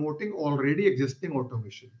be promoting already existing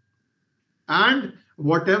automation. And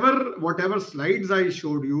whatever slides I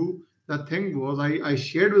showed you, the thing was I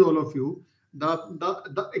shared with all of you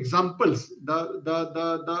the examples,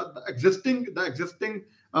 the existing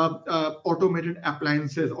automated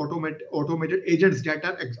appliances, automated agents that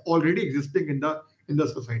are already existing in the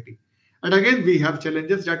society. And again, we have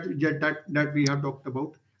challenges that we have talked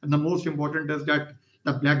about, and the most important is that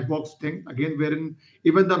the black box thing again, wherein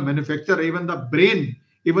even the manufacturer, even the brain,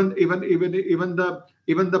 even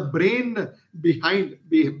the brain behind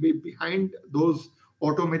those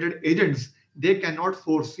automated agents, they cannot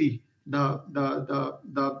foresee the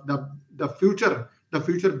future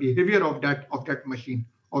behavior of that machine,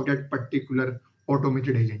 of that particular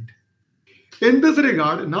automated agent. In this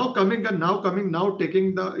regard, now taking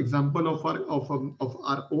the example of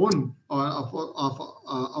our own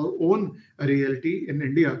reality in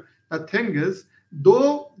India, the thing is,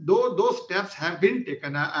 though those steps have been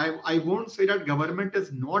taken, I won't say that government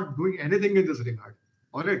is not doing anything in this regard.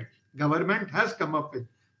 All right, government has come up with,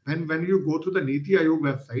 when you go to the Niti Aayog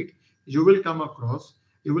website, you will come across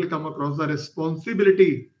the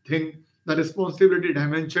responsibility thing, the responsibility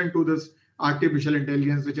dimension to this artificial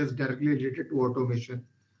intelligence, which is directly related to automation.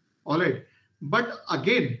 All right, but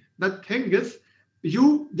again, the thing is,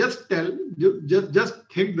 you just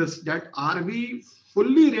think this, that are we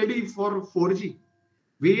fully ready for 4G?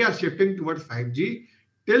 We are shifting towards 5G.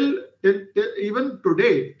 Till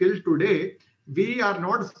today, we are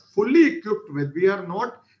not fully equipped with.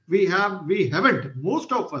 We haven't.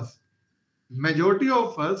 Most of us, majority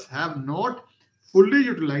of us, have not fully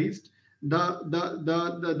utilized the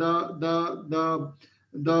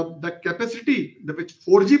capacity which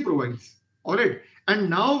 4G provides. All right, and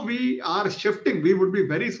now we are shifting. We would be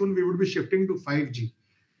shifting to 5G.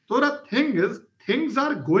 So the thing is, things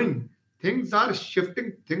are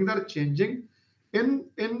shifting, things are changing in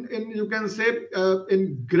you can say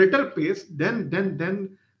in greater pace than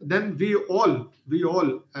we all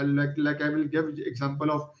like I will give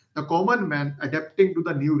example of the common man adapting to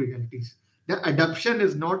the new realities. The adaptation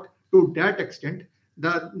is not to that extent.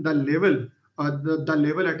 The level the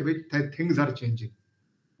level at which things are changing.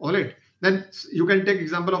 All right. Then you can take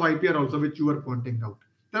example of IPR also, which you were pointing out.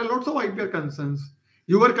 There are lots of IPR concerns.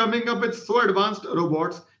 You are coming up with so advanced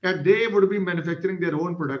robots that they would be manufacturing their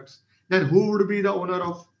own products. Then who would be the owner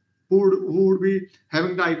of, who would be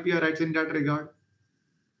having the IPR rights in that regard?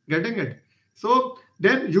 Getting it? So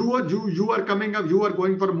then you are coming up, you are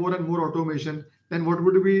going for more and more automation. Then what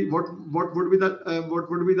would be the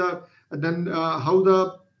then how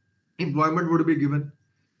the employment would be given?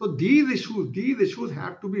 So these issues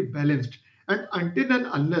have to be balanced, and until and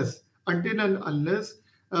unless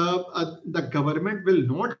the government will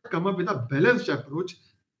not come up with a balanced approach,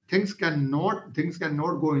 things cannot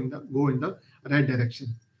go in the right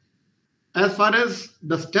direction. As far as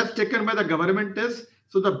the steps taken by the government is,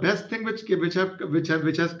 so the best thing which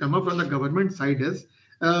has come up from the government side is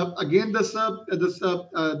again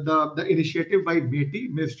the initiative by METI,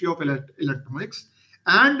 Ministry of Electronics,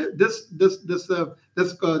 and this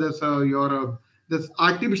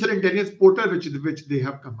artificial intelligence portal which they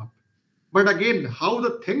have come up. But again, how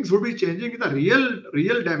the things would be changing in the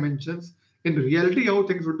real dimensions, in reality, how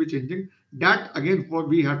things would be changing, that again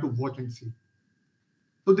we have to watch and see.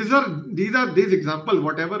 So these examples,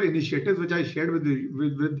 whatever initiatives which I shared with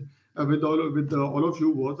all of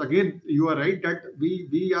you was, again, you are right that we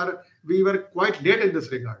were quite late in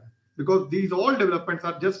this regard, because these all developments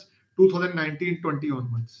are just 2019-20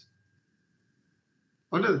 onwards.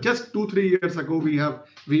 Just 2-3 years ago we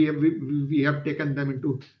have taken them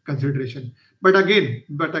into consideration. But again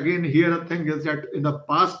here the thing is that in the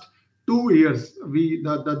past 2 years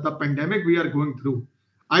the pandemic we are going through,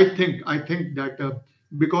 I think that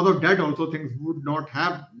because of that also things would not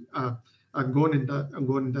have gone in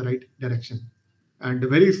the right direction. And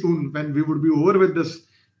very soon, when we would be over with this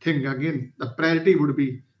thing, again the priority would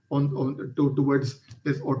be towards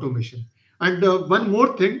this automation. And one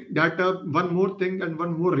more thing and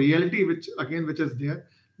one more reality which is there,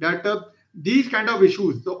 that these kind of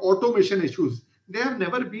issues, the automation issues, they have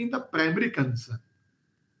never been the primary concern.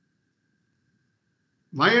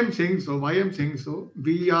 Why I'm saying so?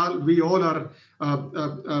 We all are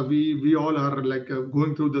like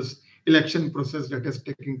going through this election process that is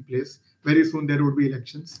taking place. Very soon there would be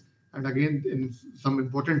elections, and again in some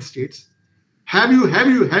important states. Have you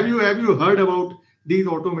heard about these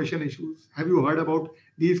automation issues? Have you heard about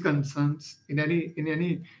these concerns in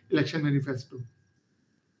any election manifesto?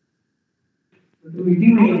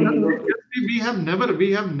 We have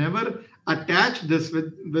never attached this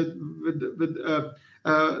with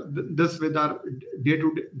our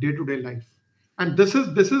day-to-day life. And this is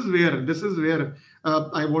where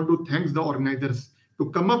I want to thank the organizers to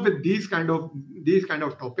come up with these kind of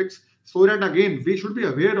topics, so that again we should be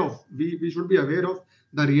aware of the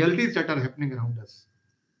realities that are happening around us.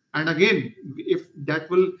 And again, if that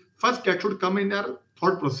should come in our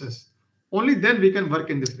thought process. Only then we can work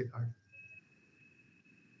in this regard.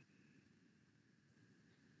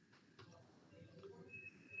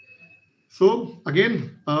 So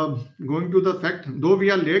again, going to the fact, though we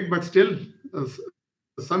are late, but still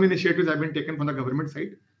some initiatives have been taken from the government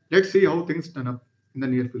side. Let's see how things turn up in the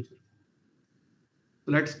near future.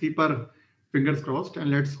 So let's keep our fingers crossed and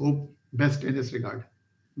let's hope best in this regard.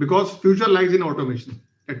 Because future lies in automation,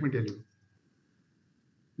 let me tell you.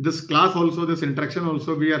 This class also, this interaction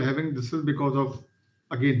also we are having, this is because of,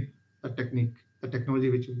 again, the technology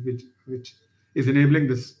which is enabling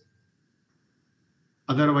this.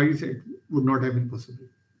 Otherwise, it would not have been possible.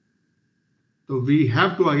 So we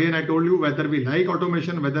have to, again, I told you, whether we like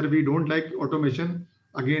automation, whether we don't like automation,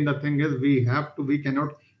 again, the thing is we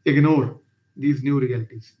cannot ignore these new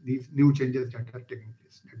realities, these new changes that are taking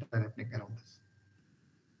place, that are happening around us.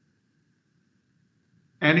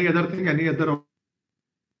 Any other thing, any other?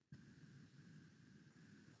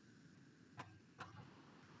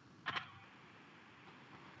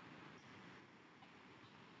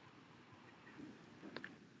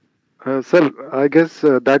 Sir, I guess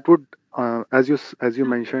that would, as you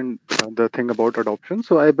mentioned, the thing about adoption.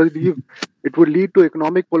 So I believe it would lead to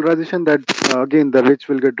economic polarization. That again, the rich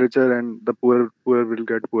will get richer and the poor will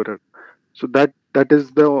get poorer. So that is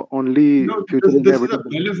the only future. This is a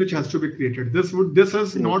balance which has to be created. This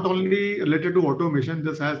is not only related to automation.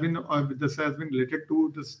 This has been related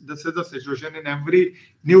to this. This is a situation in every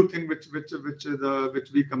new thing which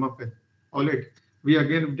we come up with. All right,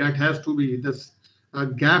 that has to be this.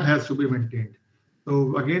 Gap has to be maintained.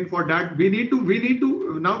 So again, for that we need to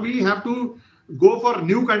now we have to go for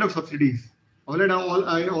new kind of subsidies. All right,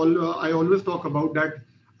 I always talk about that.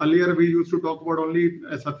 Earlier we used to talk about only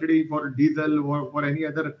a subsidy for diesel or for any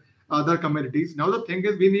other commodities. Now the thing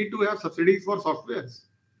is we need to have subsidies for softwares.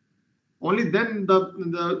 only then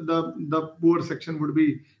the poor section would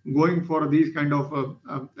be going for these kind of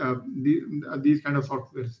these kind of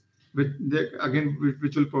softwares,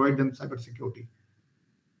 which will provide them cybersecurity.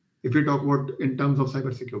 If we talk about in terms of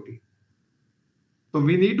cybersecurity, so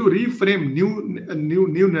we need to reframe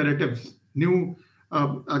new narratives, new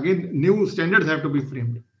standards have to be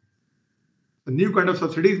framed. A new kind of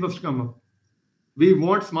subsidies must come up. We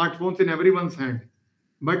want smartphones in everyone's hand,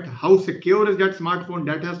 but how secure is that smartphone?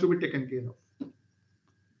 That has to be taken care of.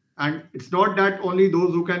 And it's not that only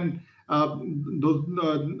those who can those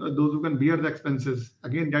who can bear the expenses.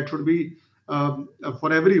 Again, that should be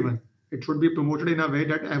for everyone. It should be promoted in a way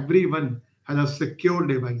that everyone has a secure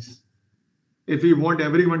device. If we want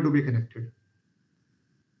everyone to be connected,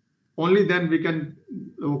 only then we can.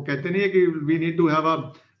 वो कहते नहीं है कि we need to have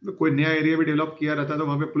a कोई नया area भी develop किया रहता है तो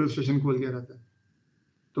वहां पे पुलिस स्टेशन खोल दिया रहता है.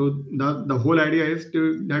 तो the whole idea is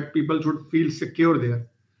that people should feel secure there.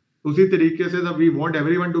 उसी तरीके से we want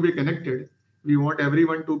everyone to be connected. We want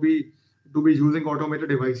everyone to be using automated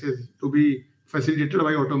devices, to be facilitated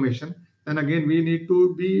by automation. And again, we need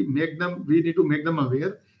to make them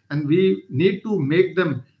aware, and we need to make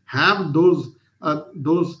them have those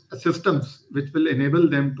systems which will enable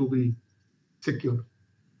them to be secure.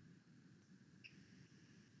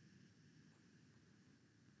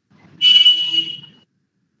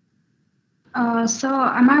 So,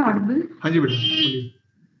 am I audible? हाँ जी बेटा, बोलिए.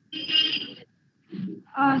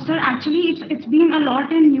 Sir, actually, it's been a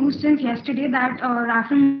lot in news since yesterday that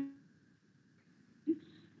Rafal,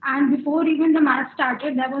 and before even the match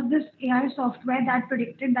started, there was this AI software that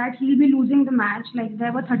predicted that he'll be losing the match. Like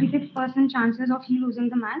there were 36% chances of he losing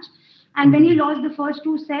the match, and when he lost the first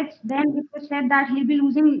two sets, then it was said that he'll be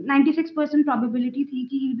losing 96% probability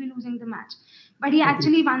he'll be losing the match, but he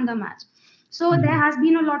actually won the match. So there has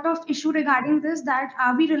been a lot of issue regarding this, that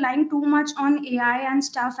are we relying too much on AI and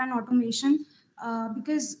stuff and automation?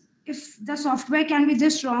 Because if the software can be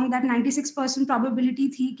this wrong, that 96% probability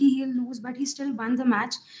he'll lose, but he still won the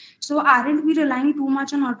match. So aren't we relying too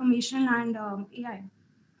much on automation and AI?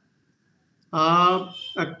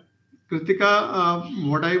 Kritika,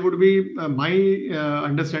 what I would be my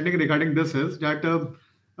understanding regarding this is that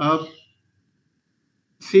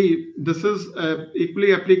see, this is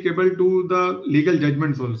equally applicable to the legal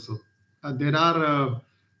judgments also. There are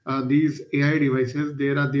these AI devices.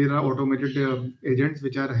 There are automated agents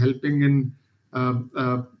which are helping in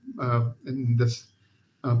this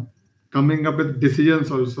coming up with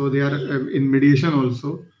decisions also. They are in mediation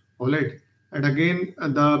also. All right. And again,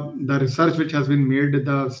 the research which has been made,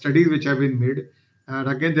 the studies which have been made, and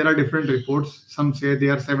again, there are different reports. Some say they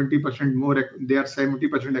are 70% more, they are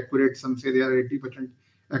 70% accurate. Some say they are 80%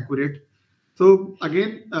 accurate. So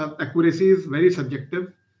again, accuracy is very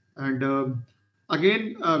subjective. And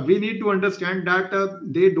again, we need to understand that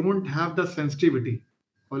they don't have the sensitivity.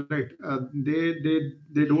 All right.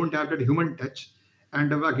 They don't have that human touch.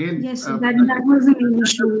 And again, yes, that was the main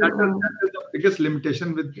issue. That is the biggest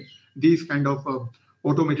limitation with these kind of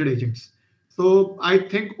automated agents. So I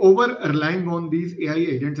think over relying on these AI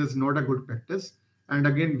agents is not a good practice. And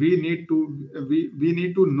again, we need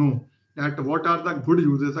to know that what are the good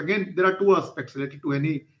uses. Again, there are two aspects related to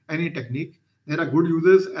any technique. There are good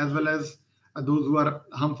users as well as those who are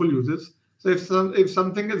harmful users. So if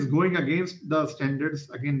something is going against the standards,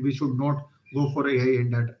 again, we should not go for AI in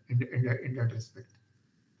that respect.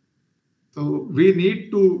 So we need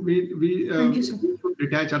to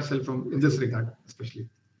detach ourselves from in this regard, especially.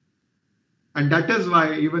 And that is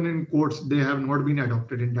why even in courts, they have not been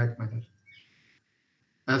adopted in that manner.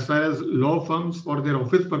 As far as law firms for their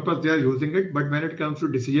office purpose, they are using it. But when it comes to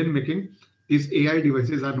decision making, these AI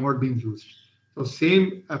devices are not being used. So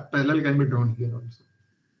same parallel can be drawn here also.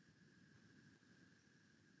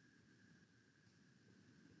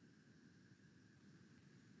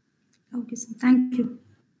 Okay, sir. Thank you.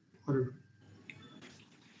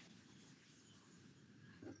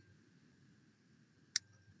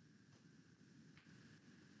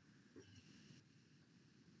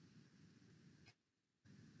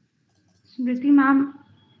 Smriti ma'am.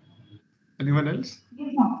 Anyone else?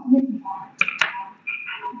 Yes, ma'am.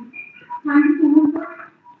 Thank you so much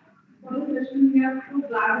for the question. We have to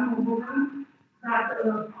glad and overwhelmed that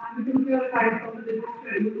we took your side from the business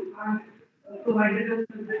schedule and provided us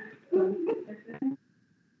with this.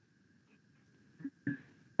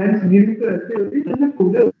 And Sunil को ऐसे होती है जैसे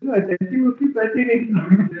खुद उसको attentive उसकी पैसे नहीं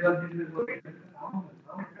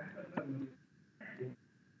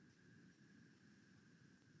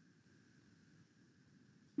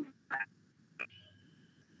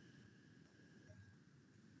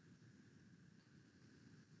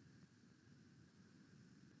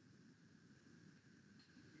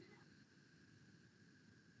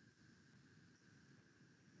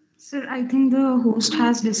Sir, I think the host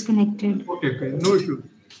has disconnected. Okay, no issue.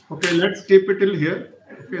 Okay, let's keep it till here.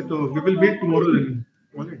 Okay, so we will meet tomorrow then.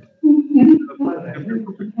 All right. Different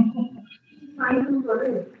topic.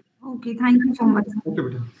 Okay, thank you so much. Okay,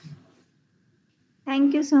 beta.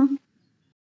 Thank you, sir.